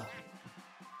just suck it.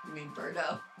 You mean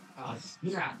Birdo?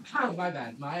 Yeah. My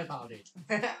bad. My apologies.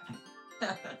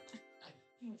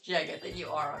 Jack, I think you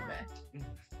are on that.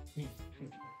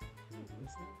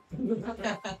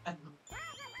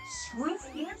 Swift.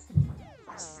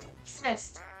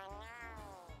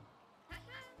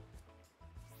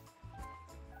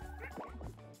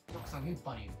 Looks like you,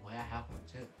 buddy. Boy, I have one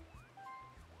too.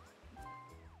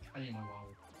 I need my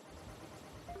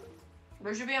wallet.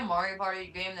 There should be a Mario Party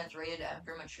game that's rated M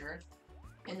for mature.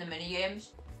 In the mini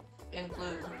games,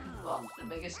 include the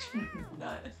biggest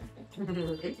nut.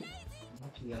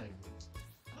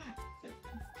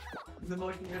 The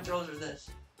motion controls are this.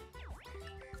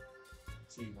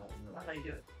 See, That's how you do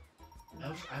it. I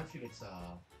don't think it's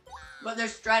But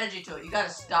there's strategy to it. You gotta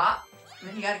stop, and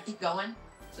then you gotta keep going,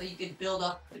 so you can build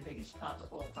up the biggest nut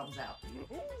before it comes out.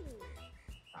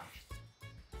 gosh.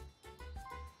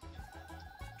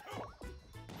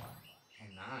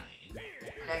 9.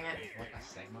 Dang it. What a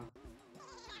Sigma?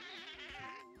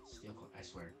 Steel Cloak, I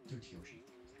swear. Dude, Yoshi.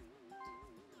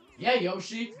 Yeah,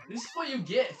 Yoshi! This is what you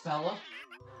get, fella!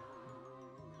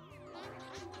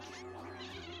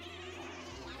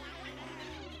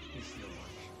 He's Steel Cloak.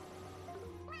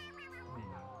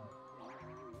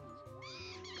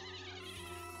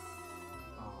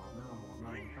 Oh no, I'm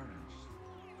not even finished.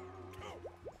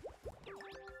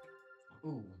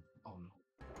 Ooh, oh no.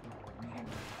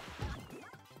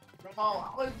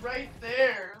 Oh, I was right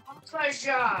there. Oh my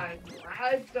god.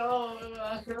 I don't.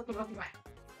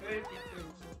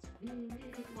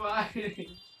 Why?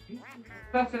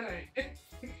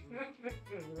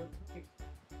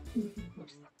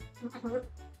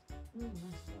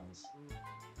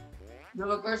 You have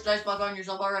a cursed dice block on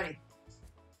yourself already.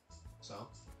 So?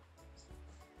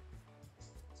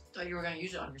 Thought you were gonna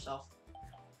use it on yourself.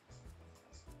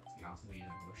 You know, we need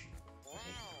a Yoshi.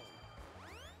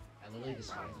 I literally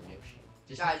despise the Yoshi.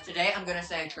 Just Guys, today I'm gonna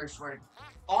say a curse word.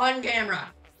 On camera!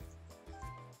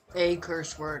 A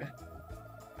curse word.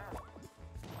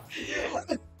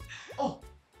 oh!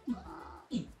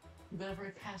 You better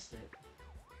right past it.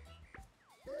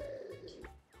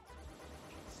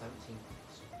 17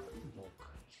 Volk.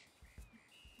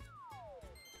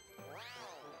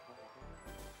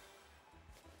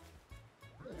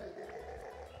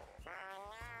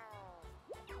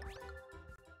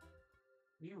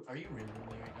 Are you really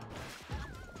right now?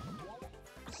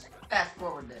 Fast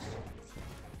forward this.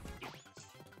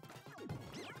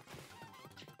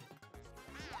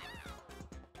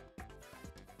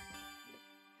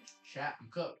 Chat, I'm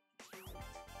cooked.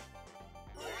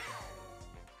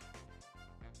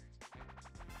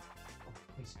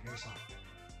 Please, here's some.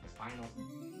 The final.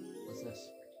 What's this?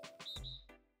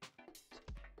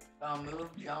 Move,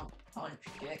 jump, punch,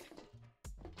 kick.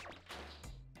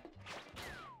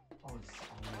 Oh, it's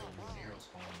zero's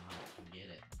falling out. I get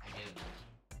it. I get it.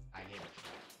 I get it.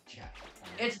 Chat.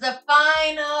 It's the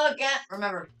final game.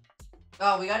 Remember.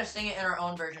 Oh, we gotta sing it in our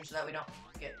own version so that we don't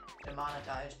get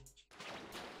demonetized.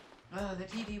 Oh, the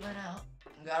TV went out.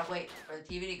 We gotta wait for the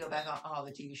TV to go back on. Oh,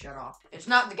 the TV shut off. It's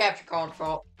not the capture card's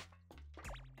fault.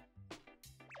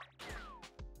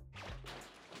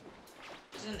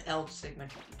 This is an L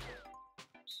segment.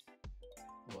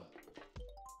 What?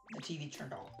 The TV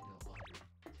turned off.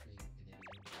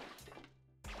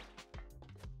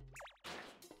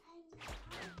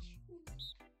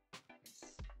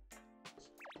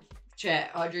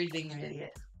 Chat, Audrey's being an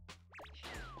idiot.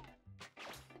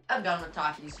 I'm done with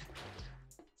talkies.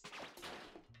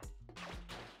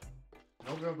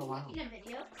 No girl allowed. In a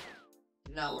video?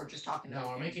 No, we're just talking No, about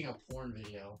we're games. making a porn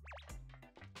video.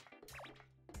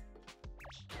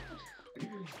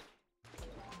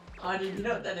 Audrey, you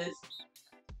know what that is?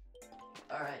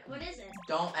 Alright. What is it?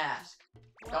 Don't ask.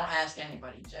 Don't ask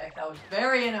anybody, Jack. That was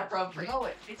very inappropriate. No,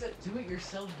 it's a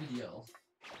do-it-yourself video.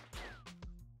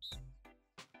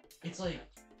 It's like...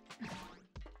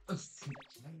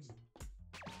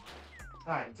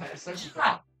 Alright, start your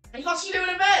Ah, I thought you do it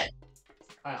in bed!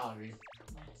 Alright, Audrey.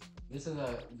 This is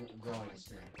a growing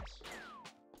experience.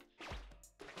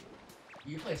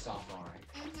 You play softball, right?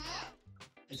 Mm-hmm.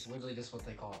 It's literally just what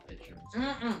they call a pitcher.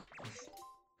 Mm-mm.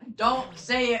 Don't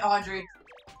say it, Audrey.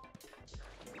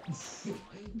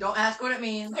 Don't ask what it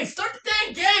means. Hey, start the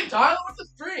dang game, Tyler! What's the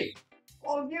streak?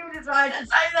 Well, you decided to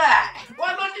say that!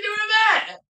 Why don't you do it in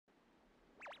bed?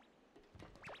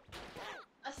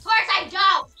 Of course I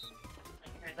don't!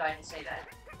 You decided to say that.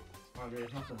 Audrey,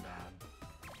 it's nothing bad.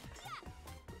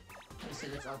 I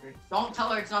said it's Audrey. Don't tell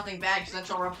her it's nothing bad, because then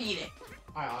she'll repeat it.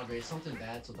 Alright, Audrey, it's something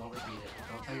bad, so don't repeat it.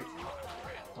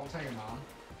 Don't tell your mom.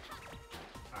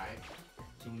 Alright?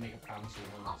 So you make a promise you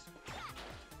won't.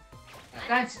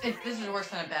 This is worse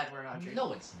than a bad word, Audrey.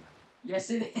 No, it's not. Yes,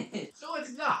 it is. No,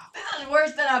 it's not. This is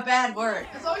worse than a bad word.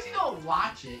 As long as you don't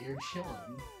watch it, you're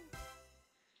chilling.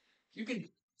 You can.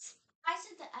 I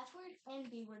said the F word and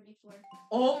B word before.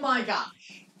 Oh my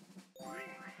gosh.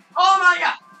 Oh my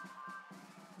god.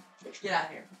 Get out of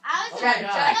here. I was Oh Jack, my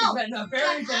God. Jack has no. been a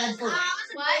very bad word. I was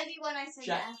a baby when I said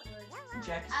Jack- the F word.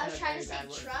 Jack has I been was a trying to very say bad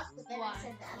word. truck, but then I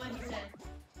said the F What word. he said.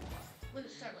 What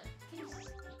did it start with?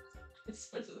 It's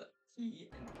supposed to be.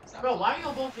 Bro, why are you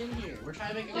all both in here? We're trying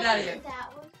to make it. Get out of here. That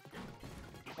one.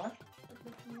 What?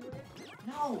 The P word.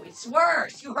 No, it's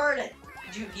worse. You heard it.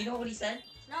 Do you know what he said?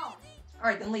 No.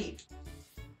 Alright, then leave.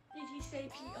 Did he say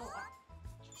P-O-R?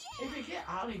 Avery, get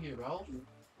out of here, bro.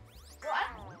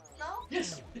 What? No.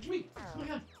 Yes, it's me. Oh my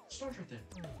god, Star's right there.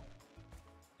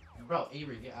 Bro,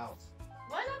 Avery, get out.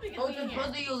 Why not we Both get in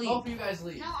of here? you leave. Both of you guys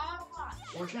leave. No, I want to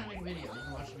watch. We're trying to make a video. You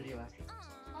can watch the video after.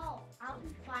 No, I'll be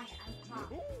quiet. I'll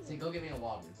talk. See, go get me a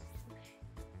water.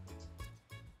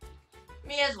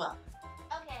 Me as well.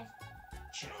 Okay.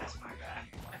 Shit, that's my bad.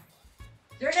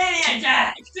 You're an idiot,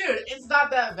 Jack! Dude, it's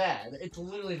not that bad. It's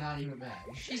literally not even bad.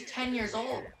 She's 10 years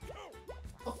old.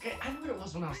 Okay, I knew what it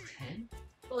was when I was 10.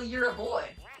 Well, you're a boy.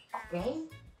 Okay?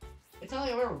 It's not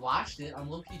like I've ever watched it. I'm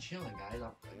low-key chilling, guys.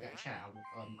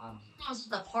 I'm I was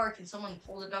at the park and someone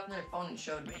pulled it up on their phone and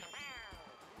showed me.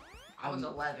 I was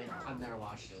 11. I've never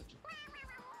watched it.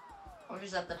 I was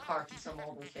just at the park and some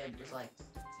older kid was like,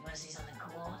 you wanna see something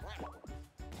cool?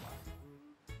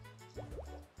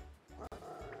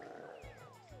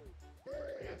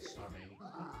 I got Star Baby.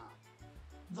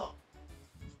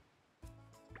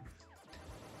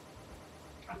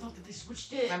 I thought that they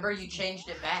switched it. Remember, you changed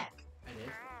it back. I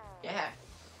did. Yeah.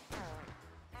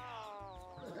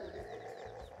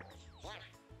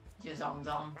 You zong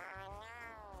zong.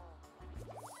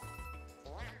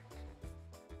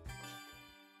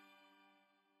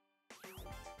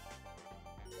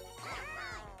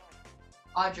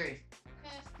 Audrey.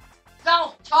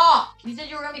 Don't talk! You said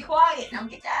you were gonna be quiet. Now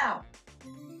get down.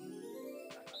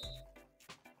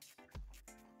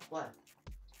 What?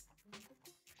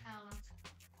 I don't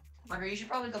know. Audrey, you should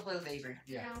probably go play with Avery.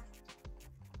 Yeah.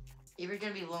 Avery's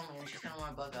gonna be lonely and she's gonna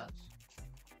wanna bug us.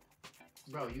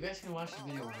 Bro, you guys can watch the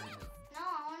video when we're done. No,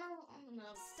 I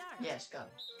want to. Yes, go.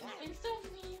 It's so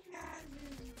mean.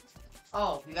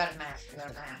 Oh, you got a mask. You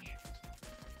got a mask.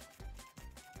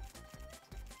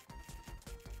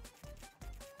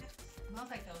 Smells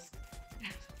like those.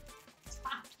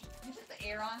 You put the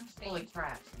air on. Holy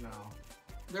crap. No.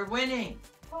 They're winning.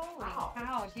 Holy Wow.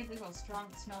 cow, I can't believe how strong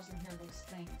it smells in here, those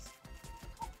things.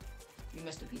 You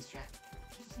missed a piece, Jack.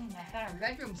 Just saying that our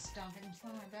bedroom stunk and it's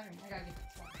not my bedroom. I gotta get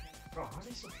this one. Bro, how are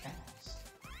they so fast?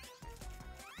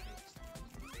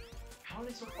 How are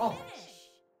they so fast? Oh.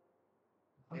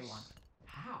 They won.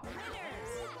 How?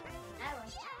 That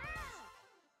was.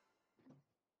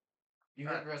 You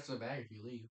got the rest of the bag if you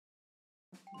leave.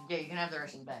 Yeah, you can have the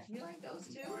rest of the bag. You like those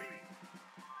too?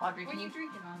 Audrey, What can are you you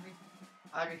drinking, Audrey?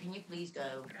 Audrey, can you please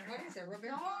go? What is it, root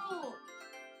beer? No.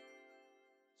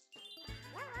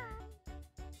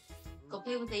 Go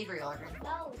play with Avery, Audrey.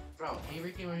 No. Bro,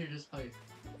 Avery came over here to just play.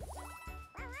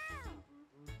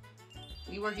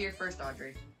 We were here first,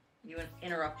 Audrey. You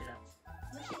interrupted us.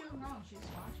 What's she doing wrong? She's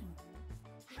watching.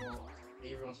 Well,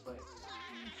 Avery wants to play.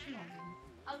 She won't be.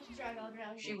 I'll just drag all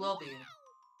around. She will be.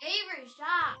 Avery,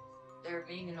 stop. They're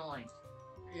being annoying.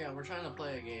 Yeah, we're trying to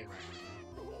play a game right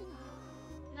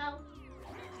No.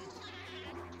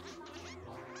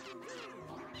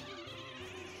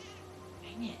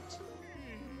 Dang it.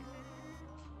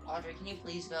 Audrey, can you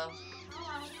please go? No,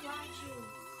 I want you.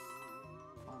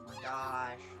 Oh my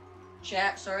gosh.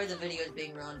 Chat, sorry the video is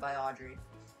being ruined by Audrey.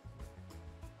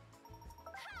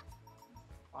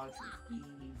 Audrey,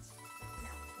 please.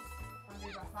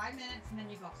 Audrey, about 5 minutes and then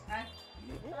you go, okay?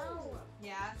 No.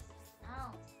 Yes. No.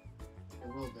 now.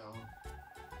 It will go.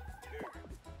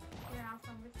 Here, I'll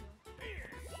come with you.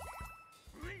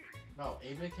 Bro,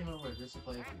 Avery came over just to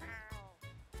play with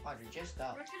you. Audrey, just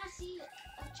go. We're gonna see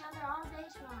each other all day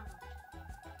tomorrow.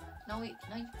 No, you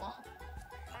won't.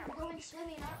 We're going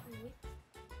swimming, aren't we?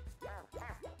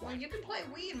 Well, you can play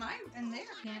Wii in there,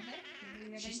 can't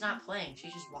they? She's not playing,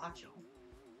 she's just watching.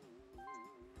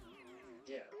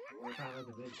 Yeah, we're trying to make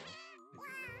a video.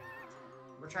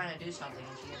 We're trying to do something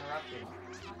and she interrupted.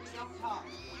 Audrey, don't talk.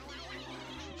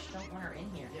 I just don't want her in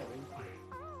here. Yeah, we.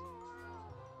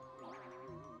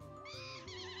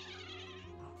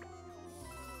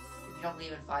 If you don't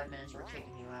leave in 5 minutes, we're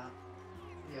kicking you out.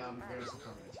 Yeah, I'm very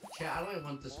surprised. Chat, I don't even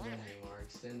want this win anymore.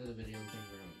 Extend the video thing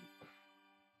ruined.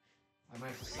 I might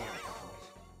have to sell it afterwards.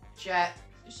 Chat,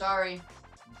 sorry.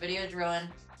 Video's ruined.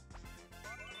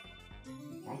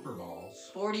 Bumper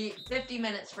balls. 50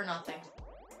 minutes for nothing.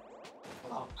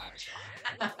 Oh.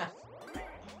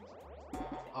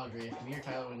 Audrey, if me or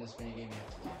Tyler win this minigame, you have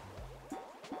to leave.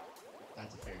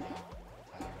 That's a fair deal.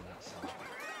 Tyler will not sell.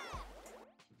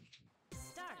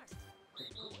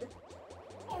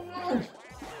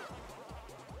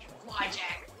 Why,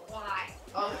 Jack? Why?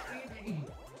 Oh,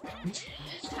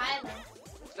 It's Tyler.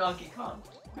 Donkey Kong.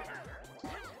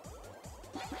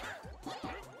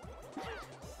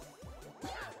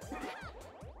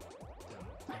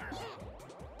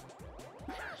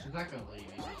 She's not gonna leave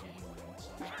even if you win,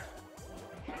 so.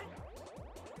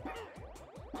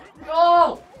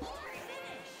 No!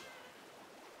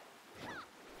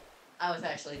 I was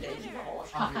actually Daisy the whole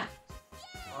time.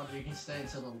 Audrey, you can stay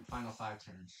until the final 5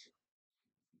 turns.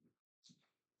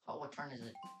 Oh, what turn is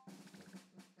it?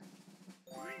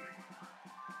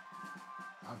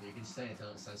 Audrey, you can stay until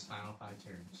it says final 5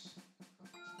 turns.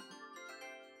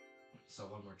 So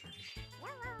 1 more turn.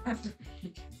 I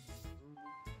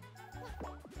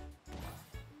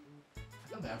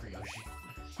feel bad for Yoshi.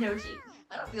 Yoshi,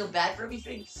 I don't feel bad for me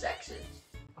being sexist.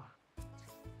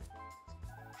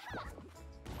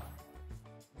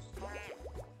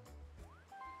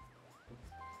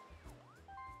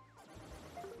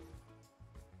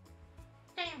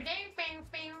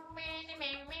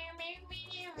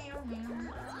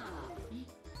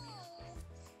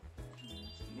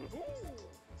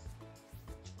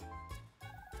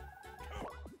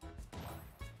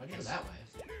 Why'd you go that way?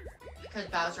 Because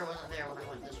Bowser wasn't there when I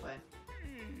went this way.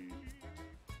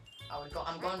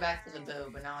 I'm going back to the boo,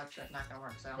 but now it's not gonna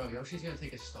work, so. Bro, Yoshi's gonna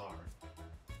take a star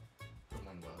from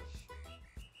one of those.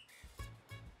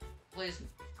 Please.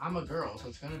 I'm a girl, so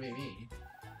it's gonna be me.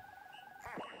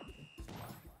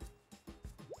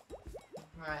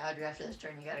 Alright, Audrey, after this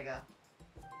turn, you gotta go.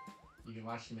 You can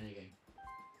watch the minigame.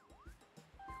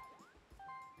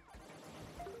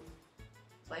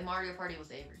 Play Mario Party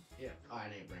with Avery. Yeah. Oh, I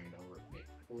didn't bring it over.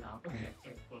 No.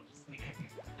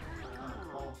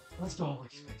 Oh. Let's go.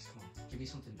 Space, come on. Give me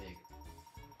something big.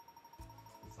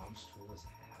 Thumb's tool is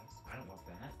half. I don't want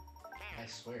that. I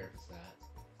swear it's that.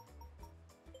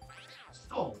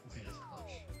 Oh! Okay, that's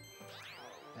clutch.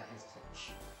 That is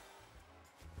clutch.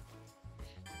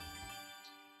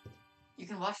 You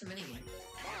can watch the minigame.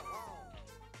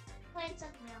 Playing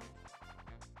something else.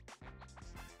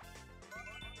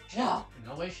 Yeah.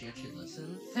 No way she actually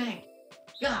listens. Thank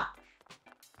God.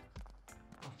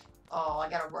 Oh, I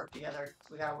gotta work together.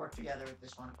 We gotta work together with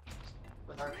this one.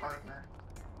 With our partner.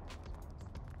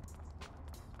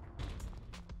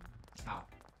 How?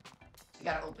 You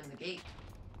gotta open the gate.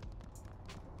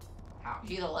 How? You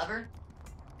see the lever?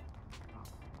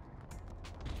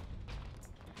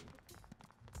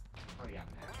 Oh, yeah,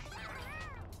 match.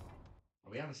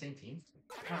 Are we on the same team?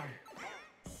 Come. Alright,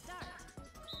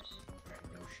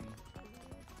 Yoshi.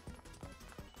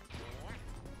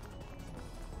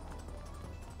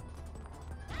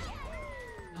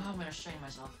 Oh, I'm gonna strain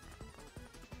myself.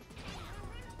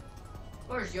 Of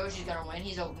course, Yoshi's gonna win.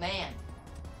 He's a man.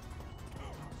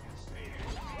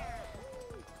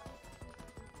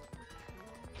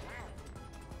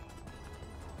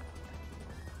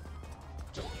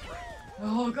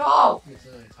 Oh, go! It's a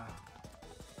time.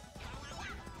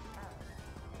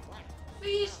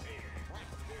 Please.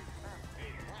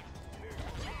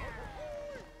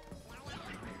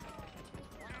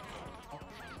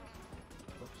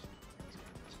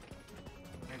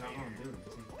 I got one, dude.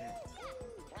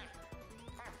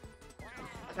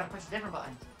 I gotta push a different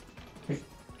button. You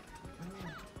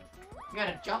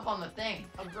gotta jump on the thing.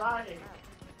 I'm trying.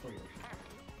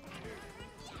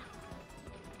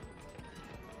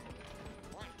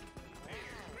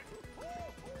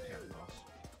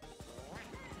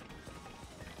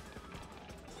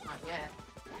 Not yet.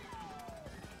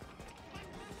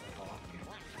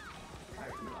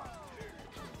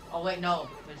 Oh wait, no.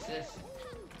 It's this.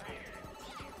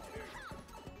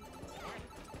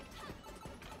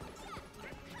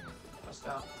 Let's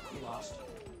go. You lost.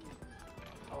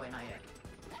 Oh wait, not yet.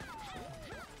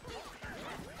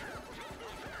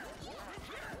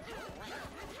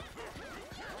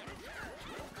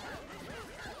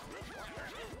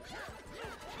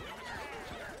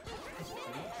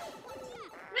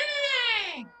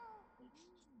 Yay!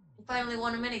 You finally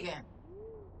won a minigame.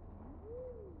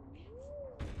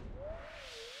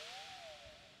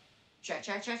 Cha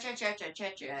cha cha cha cha cha cha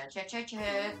cha cha cha cha.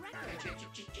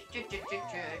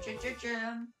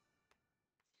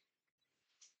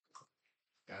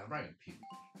 God, I'm ready to puke.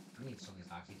 I need some of these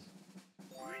hotkeys.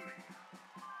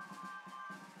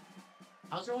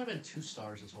 How's there only been 2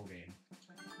 stars this whole game?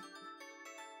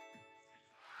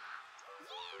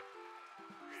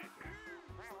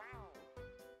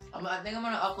 I think I'm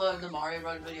gonna upload the Mario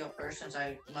Bros video first since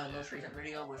my most recent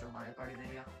video was a Mario Party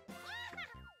video.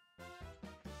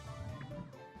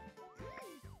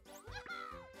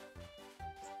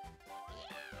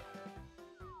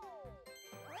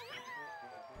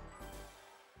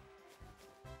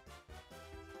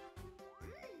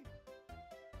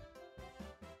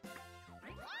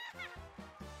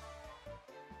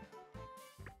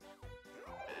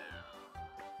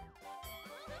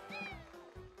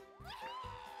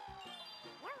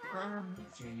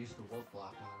 So you use the wolf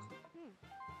block on.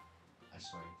 I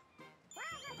swear.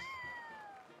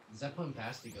 Is that putting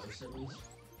past the ghost at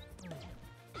least?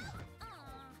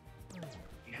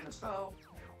 Yeah, let's go.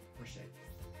 We're safe.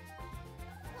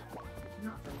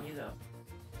 Not for me though.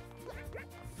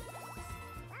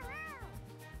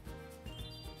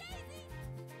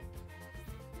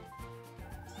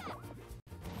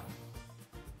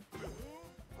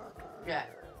 Yeah.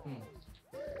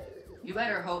 You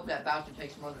better hope that Bowser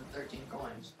takes more than 13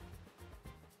 coins.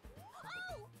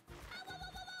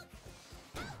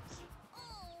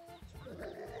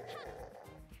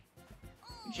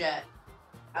 Jet,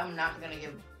 I'm not gonna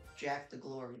give Jack the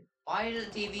glory. Why does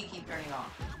the TV keep turning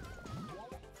off?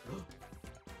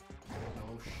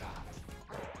 No shot.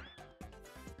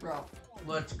 Bro,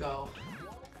 let's go.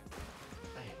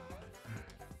 Hey,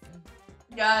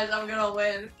 Guys, I'm gonna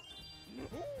win.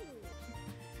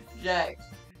 Jack,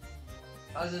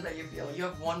 how does it make you feel? You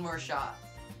have one more shot.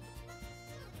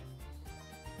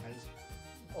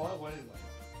 all I wanted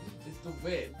is to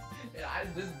win,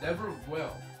 and this never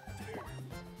will.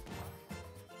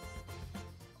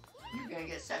 You're gonna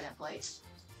get second place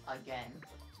again.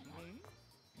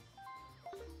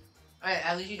 Alright,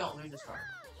 at least you don't lose this card.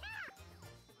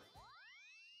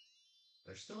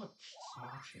 There's still a small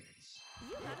chance.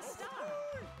 You got a star.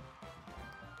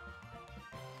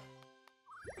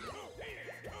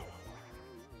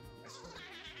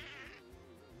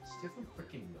 Stiff a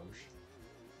freaking notion.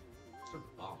 It's a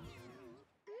bomb.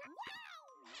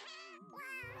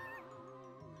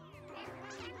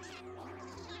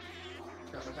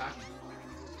 Drop attack.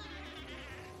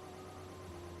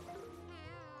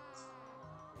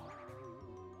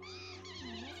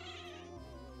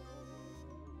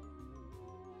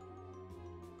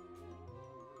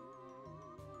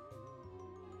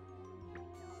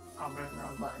 I'm pressing the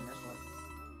wrong button this one.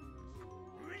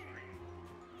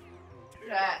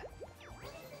 Yeah.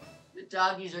 The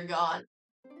doggies are gone.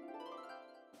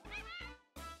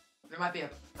 There might be a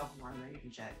couple more that you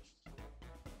can check.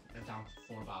 They're down to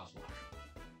 4 bottles of water.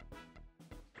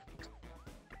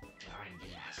 Darn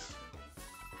yes.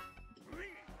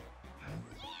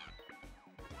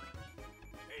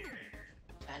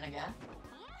 And again.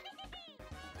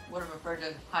 Would have preferred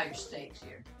to higher stakes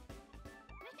here.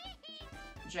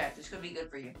 Jack, this could be good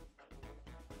for you.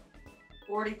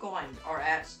 40 coins are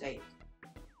at stake.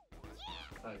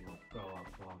 I will go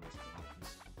up long as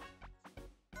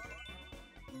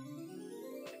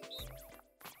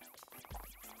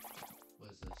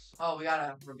what is this? Oh, we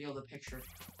gotta reveal the picture.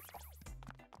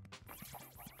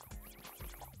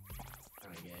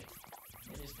 Kinda gay.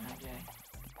 It is kinda gay.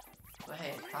 But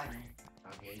hey, it's Pride Month.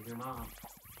 How gay is your mom?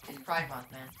 It's Pride Month,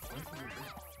 man.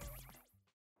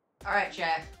 Alright,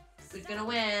 Jack. Who's gonna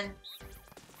win?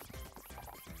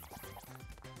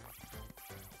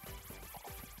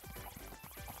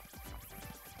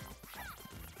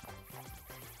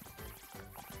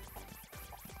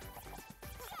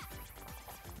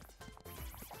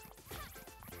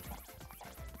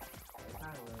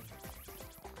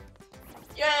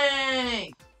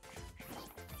 Yay!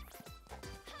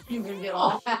 You can get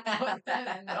off.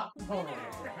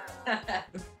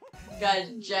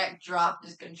 Guys, Jack dropped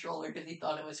his controller because he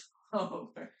thought it was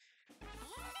over.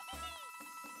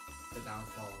 The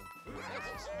downfall of the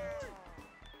Razor.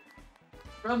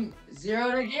 From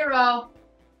 0 to hero.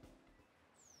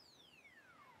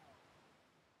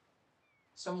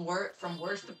 From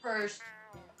worst to first.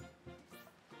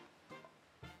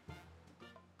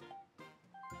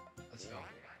 Let's go.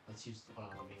 Let's use the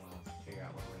hold on, let me figure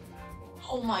out what we're gonna do.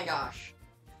 Oh my gosh.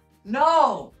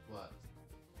 No! What?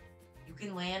 You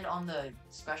can land on the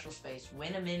special space,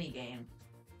 win a mini game,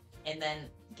 and then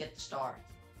get the star.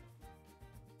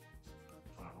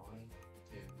 Hold on, 1,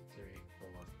 2, 3, 4,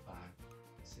 5,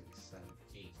 6, 7,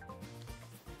 8.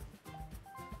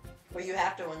 But you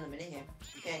have to win the mini game.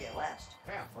 You can't get last.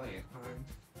 Yeah, plenty of time.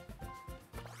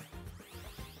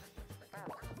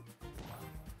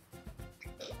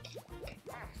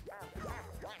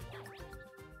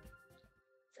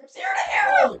 From 0 to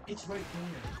hero! It's right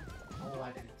there. Oh,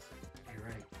 I didn't. You're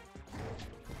right.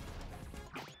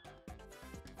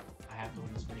 I have to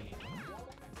win this mini game.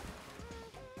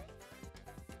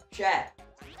 Chat.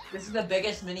 This is the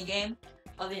biggest minigame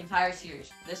of the entire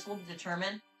series. This will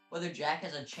determine whether Jack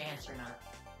has a chance or not.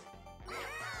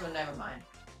 So never mind.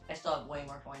 I still have way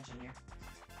more coins than you.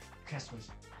 Cast was.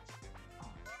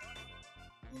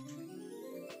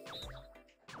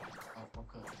 Oh,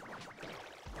 okay.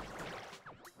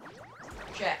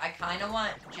 Chat, I kind of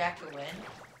want Jack to win.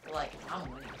 But like, I'm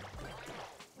winning.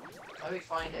 That'd be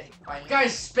fine to find.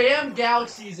 Guys, spam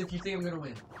galaxies if you think I'm gonna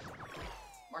win.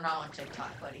 We're not on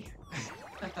TikTok, buddy.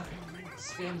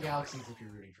 Spam galaxies if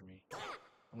you're rooting for me.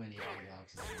 I'm gonna need all the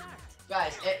galaxies.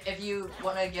 Guys, if you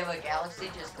want to give a galaxy,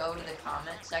 just go to the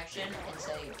comment section and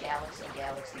say galaxy,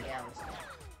 galaxy, galaxy.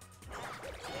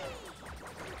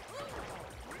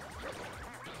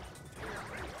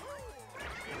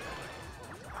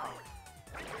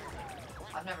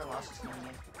 I've never lost this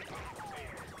minigame.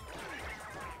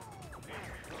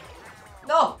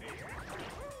 No!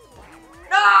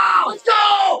 No! Let's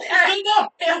go! Let's go!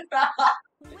 Let's go!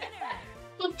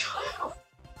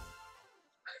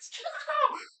 Let's go!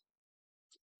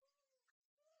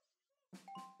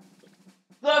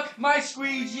 Look, my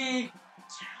squeegee!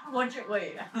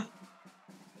 Wait.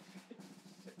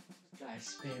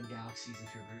 Guys, spam galaxies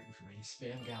if you're rooting for me.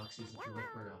 Spam galaxies if you're with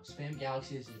Birdo. Spam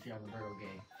galaxies if you're on the Birdo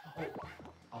game.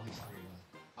 Oh, he's 3-1.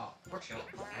 Oh, we're chill.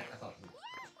 I thought.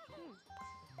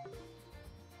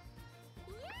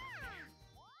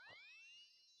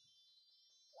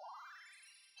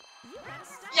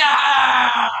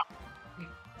 Yeah!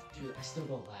 Dude, I still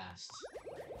go last.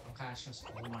 I'm kind of stressed.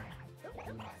 Oh my.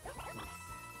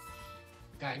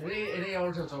 Guys, it ain't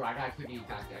over till it's over. I gotta quit being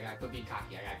cocky. I gotta quit being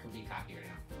cocky right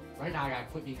now. Right now, I gotta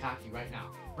quit being cocky right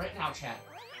now. Right now, chat.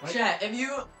 Right Chat,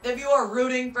 if you are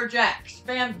rooting for Jack,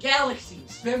 spam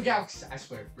galaxies. Spam galaxies. I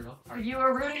swear, Bruno. If you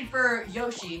are rooting for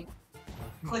Yoshi,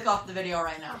 click off the video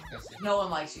right now. No one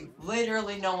likes you.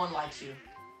 Literally no one likes you.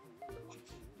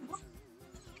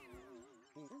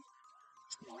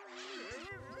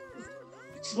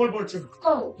 Just one more turn.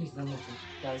 Oh! He's one more turn.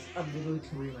 Guys, I'm literally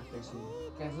covering my face.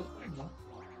 Guys, look.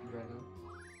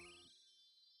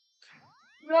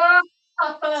 No!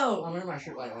 I'm wearing my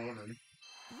shirt like all of them.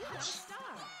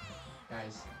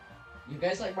 Guys, you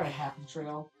guys like my happy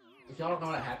trail? If y'all don't know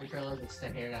what a happy trail is, it's the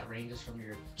hair that ranges from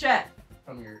your Chat.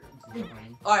 brain.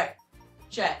 Alright.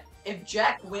 Chat. If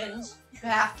Jack wins, you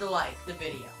have to like the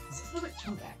video.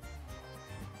 Come back.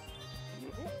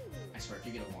 I swear, if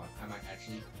you get a 1, I might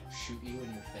actually shoot you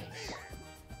in your face.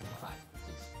 5,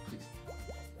 please.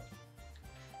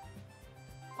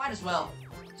 Might as well.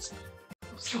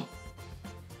 Let's go.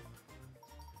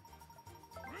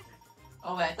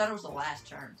 Oh wait, I thought it was the last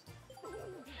turn.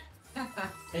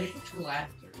 It's the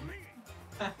last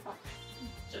turn.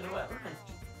 Should've went right.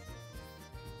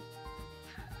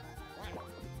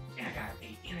 And I got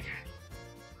 8.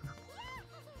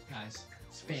 Guys,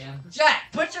 spam.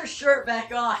 Jack, put your shirt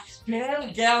back on.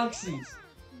 Spam galaxies.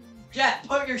 Jack,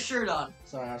 put your shirt on.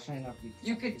 Sorry, I was trying not to be.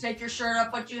 You could take your shirt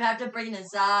up, but you have to bring the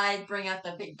side, bring out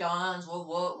the big guns.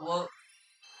 Whoa.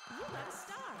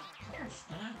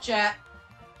 Chat.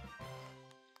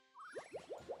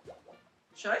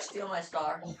 Should I steal my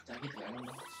star? Oh, did I get the item?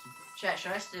 Chat,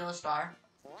 should I steal a star?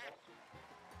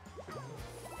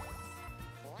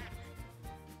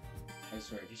 I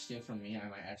swear, if you steal from me, I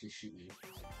might actually shoot you.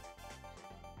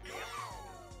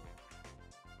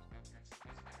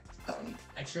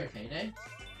 Extra payday?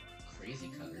 Crazy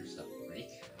cutters that will break.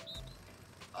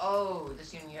 Oh,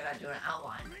 this one you gotta do an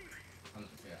outline. I'm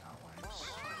gonna figure outlines.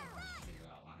 Figure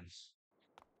outlines.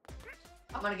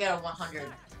 I'm gonna get a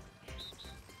 100.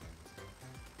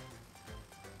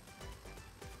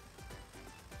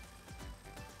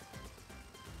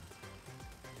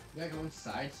 You gotta go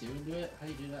inside too and do it? How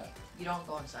do you do that? You don't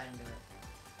go inside and do it.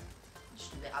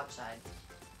 Just do the outside.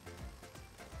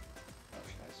 Oh,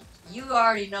 guys. You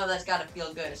already know that's gotta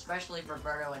feel good, especially for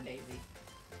Birdo and Daisy.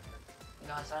 You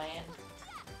know what I'm saying?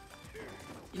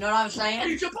 You know what I'm saying?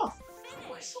 You jump off!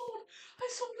 Oh, I sold that I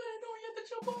know you have to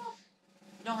jump off!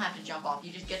 You don't have to jump off,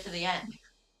 you just get to the end.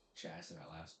 Chat, I said that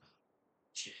last.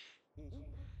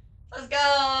 Let's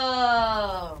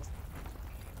go!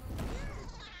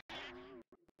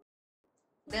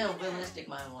 Look how realistic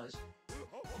mine was.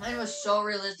 Mine was so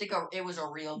realistic, it was a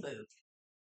real boot.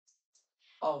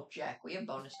 Oh, Jack, we have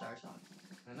bonus stars on.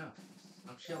 I know.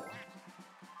 I'm chilling.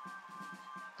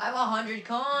 I have 100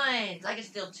 coins! I can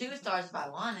steal 2 stars if I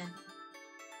wanted.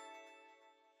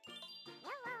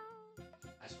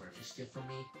 I swear, if you steal from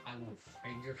me, I will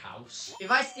find your house.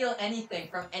 If I steal anything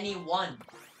from anyone.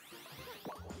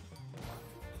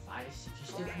 If you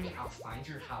steal from me, I'll find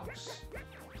your house.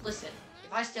 Listen,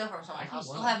 if I steal from someone, I'll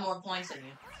still have more points than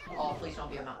you. Oh, please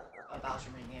don't be a Bowser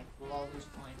minigame. We'll all lose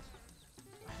points.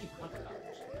 I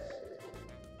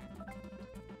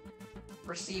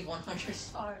Receive 100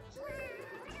 stars.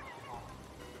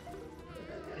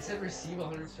 It said receive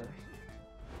 100 stars.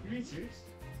 You being serious?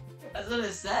 That's what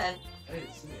it said. I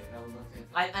didn't see it. That was nothing.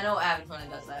 I know Abby when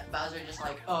it does that. Bowser just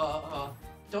like,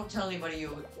 don't tell anybody you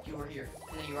were here,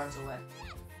 and then he runs away.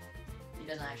 He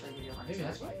doesn't actually give you 100 Maybe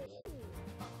that's stars. why he did it.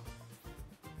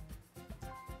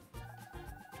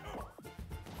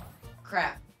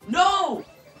 Crap. No!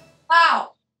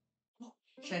 Ow!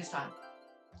 Chance time.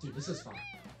 Dude, this is fun.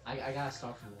 I gotta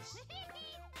start from this.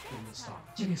 Give me a star.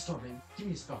 Give me a star, baby. Give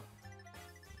me a star.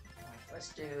 Alright,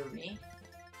 let's do me.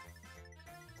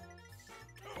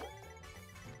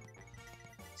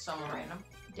 Someone random.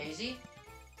 Daisy.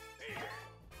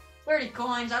 30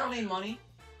 coins. I don't need money.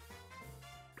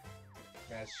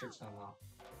 Guys, shirt's not off.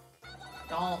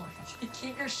 Don't.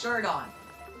 Keep your shirt on.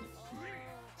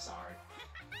 Sorry.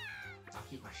 I'll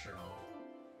keep my shirt on.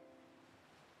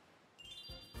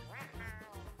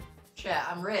 Chat,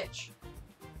 I'm rich.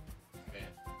 Okay.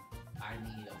 I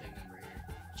need a big number here.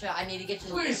 Chat, I need to get to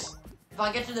the Please. boo. If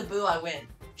I get to the boo, I win.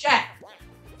 Chat!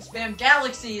 Spam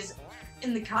galaxies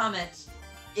in the comments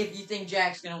if you think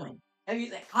Jack's gonna win. If you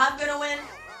think I'm gonna win,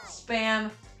 spam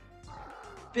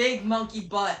big monkey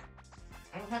butt.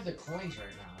 I don't have the coins right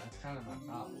now. That's kind of my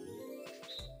problem.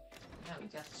 Yeah, we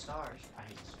got the stars. I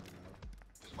hate this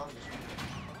one. Love this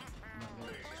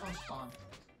one. This one's fun.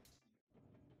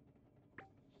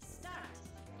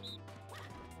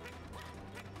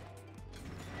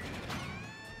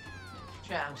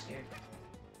 Chat, I'm scared.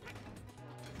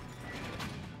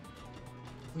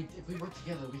 If we work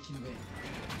together, we can win.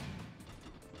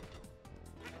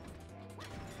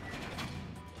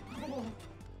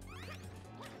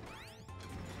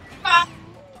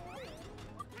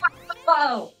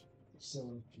 Oh!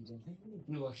 So,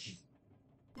 you're lucky.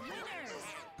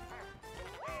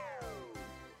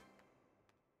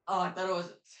 Oh, I thought it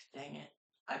was. Dang it.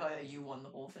 I thought that you won the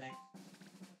whole thing.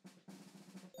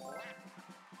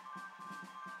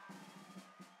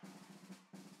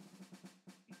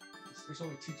 There's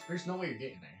only two. There's no way you're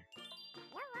getting there.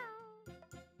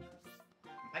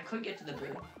 I could get to the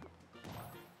boo.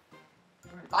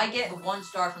 If I get 1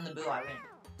 star from the boo, I win.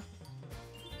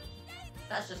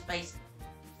 That's just basic.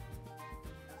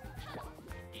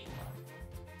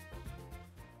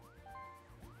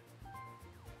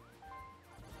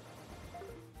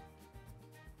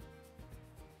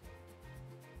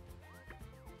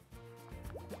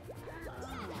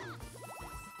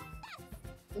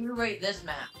 Let me rate this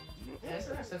map. Yeah,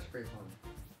 that's pretty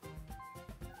fun.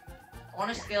 I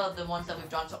want to scale up the ones that we've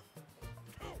done so.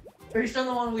 Based on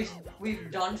the one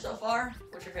we've done so far,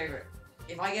 what's your favorite?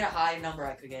 If I get a high number,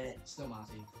 I could get it. Still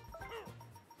Monty.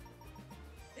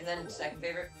 And then second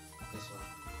favorite, This one.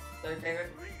 third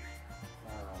favorite,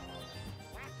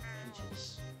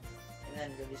 Peaches. and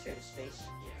then really straight to space.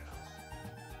 Yeah.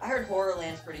 I heard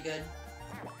Horrorland's pretty good.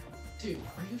 Dude,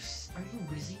 are you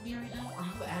rizzing me right now? Are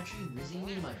you actually rizzing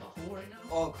me in my butthole right now?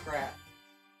 Oh crap.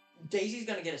 Daisy's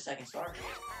gonna get a 2nd star.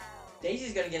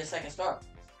 Daisy's gonna get a 2nd star.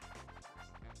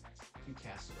 You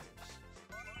castaways.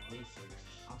 Wait for it.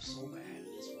 I'm so bad at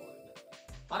this one.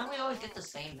 Why don't we always get the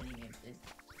same minigames, dude?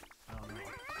 I don't know.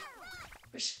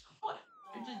 What?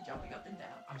 You're just jumping up and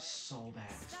down. I'm so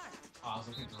bad. Oh, I was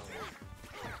looking for a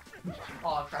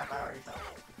Oh crap, I already fell.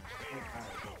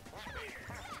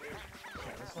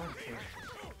 Yeah, that's not fair.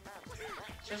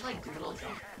 It's just like Doodle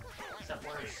Jump, except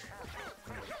worse.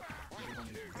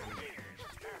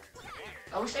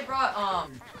 I wish they brought,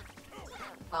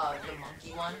 the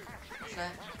monkey one. What's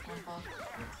that one called?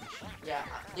 Yeah,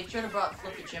 they should have brought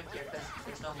Flip the Chimp here, because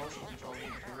there's no motion control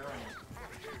game to ruin it.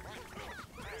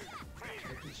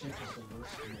 Flippy Chimp is the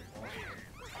worst game of all time.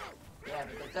 Yeah,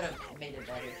 but they could have made it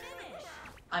better.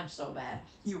 I'm so bad.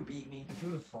 You beat me. If you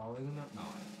would have fallen in that, no, I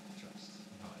didn't trust.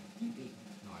 No, I didn't. You beat me.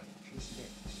 No, I didn't Yes, trust. you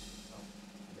did. Oh,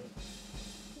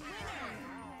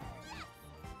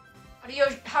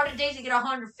 How did Daisy get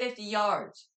 150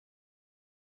 yards?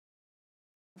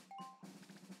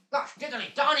 Gosh,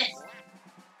 diggly, darn it!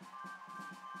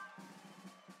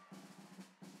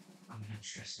 I'm not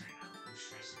stressed right now. I'm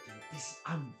stressed. Dude. This, I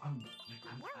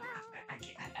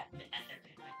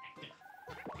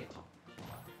can't talk.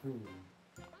 Ooh.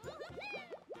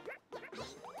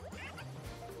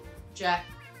 Jack,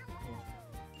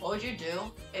 what would you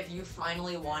do if you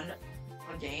finally won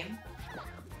a game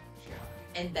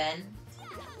and then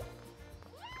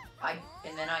I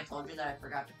told you that I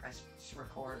forgot to press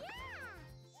record?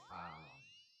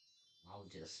 I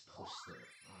would just post it.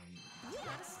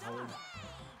 I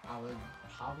would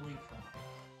probably cry.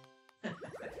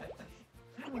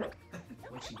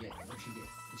 What you get? What you get?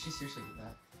 Did she seriously do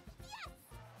that?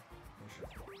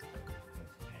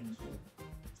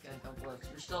 Alex.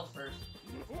 We're still first.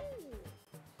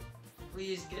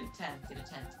 Please get a 10. Get a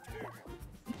 10.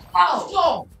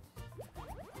 Oh!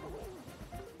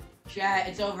 Chat,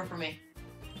 it's over for me.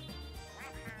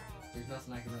 There's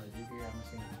nothing I can really do here. I'm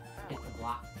just gonna hit the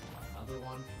block. Another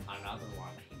one. Another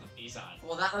one. He's on.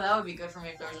 Well, that would be good for me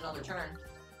if there was another turn.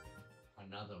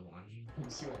 Another one.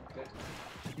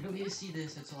 You don't need to see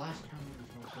this. It's the last turn.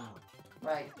 There's no time.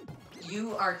 Right.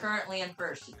 You are currently in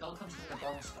first. It all comes from the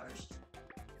bonus stars.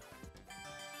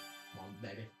 Come on,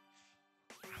 baby.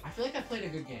 I feel like I played a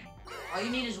good game. All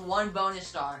you need is one bonus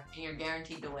star, and you're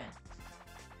guaranteed to win.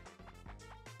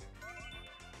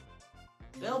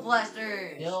 Bill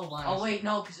Blasters! Bill Blasters. Oh wait,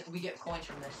 no, because we get coins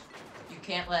from this. You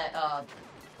can't let,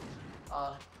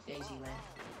 Daisy win.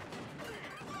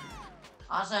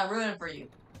 Honestly, I'm rooting for you.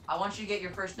 I want you to get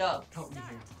your first dub. Help me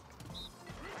here.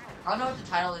 I don't know what to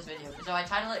title this video, because if I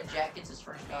title it Jack Gets His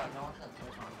First Dub, no one's gonna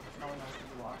click on it. No one knows who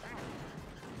you are.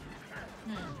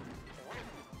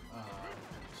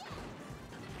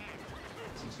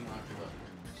 Teaching Octobus.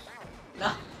 No.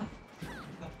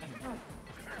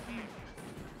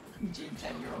 Jim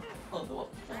 10-year-old. Oh, the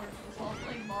while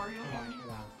playing Mario.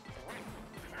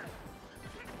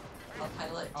 I'll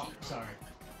title it. Oh, sorry.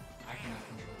 I cannot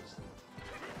control this thing.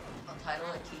 I'll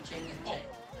title it Teaching.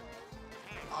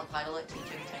 I'll title it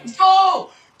Teaching 10. Go!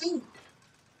 Dude!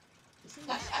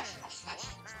 What should I title?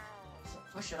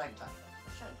 What should I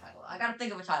title? I gotta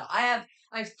think of a title. I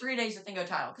have 3 days to think of a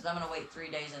title because I'm gonna wait 3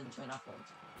 days in between uploads.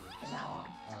 From now on.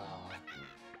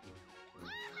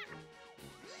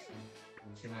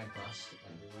 Can I bust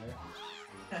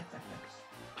everywhere?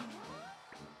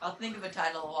 I'll think of a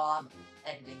title while I'm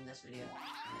editing this video.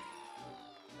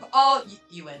 Oh,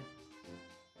 you win.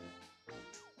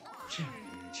 Check.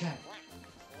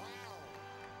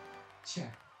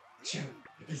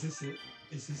 Is this it?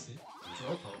 Is this it?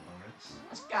 Drill Pokemon.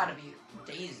 It's gotta be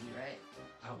Daisy, right?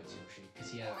 I hope it's Yoshi,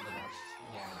 because he had the most.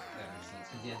 Yeah, that makes sense.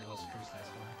 Because he had the most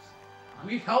precise marks.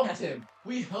 We helped him!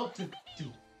 We helped him!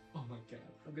 Dude, oh my god.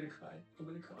 I'm gonna cry. I'm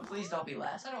gonna cry. Please don't be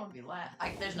last. I don't want to be last.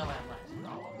 There's no way I'm last. No,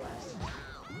 I'm last.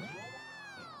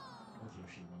 What's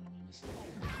Yoshi running in this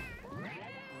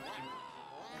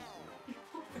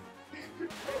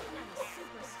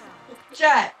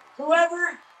Chat!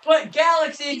 Whoever put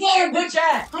Galaxy in the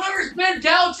chat! Whoever's been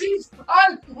galaxies,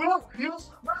 I will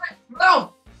use my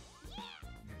mouth!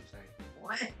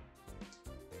 What?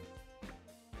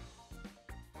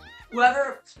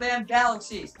 Whoever spammed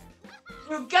Galaxies,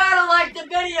 you gotta like the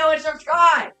video and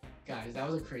subscribe! Guys, that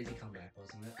was a crazy comeback,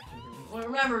 wasn't it? Well,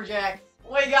 remember, Jack,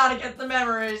 we gotta get the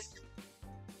memories.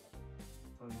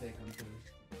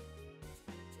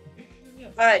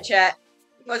 Alright, chat.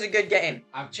 It was a good game.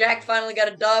 Jack finally got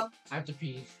a dub. I have to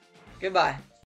pee. Goodbye.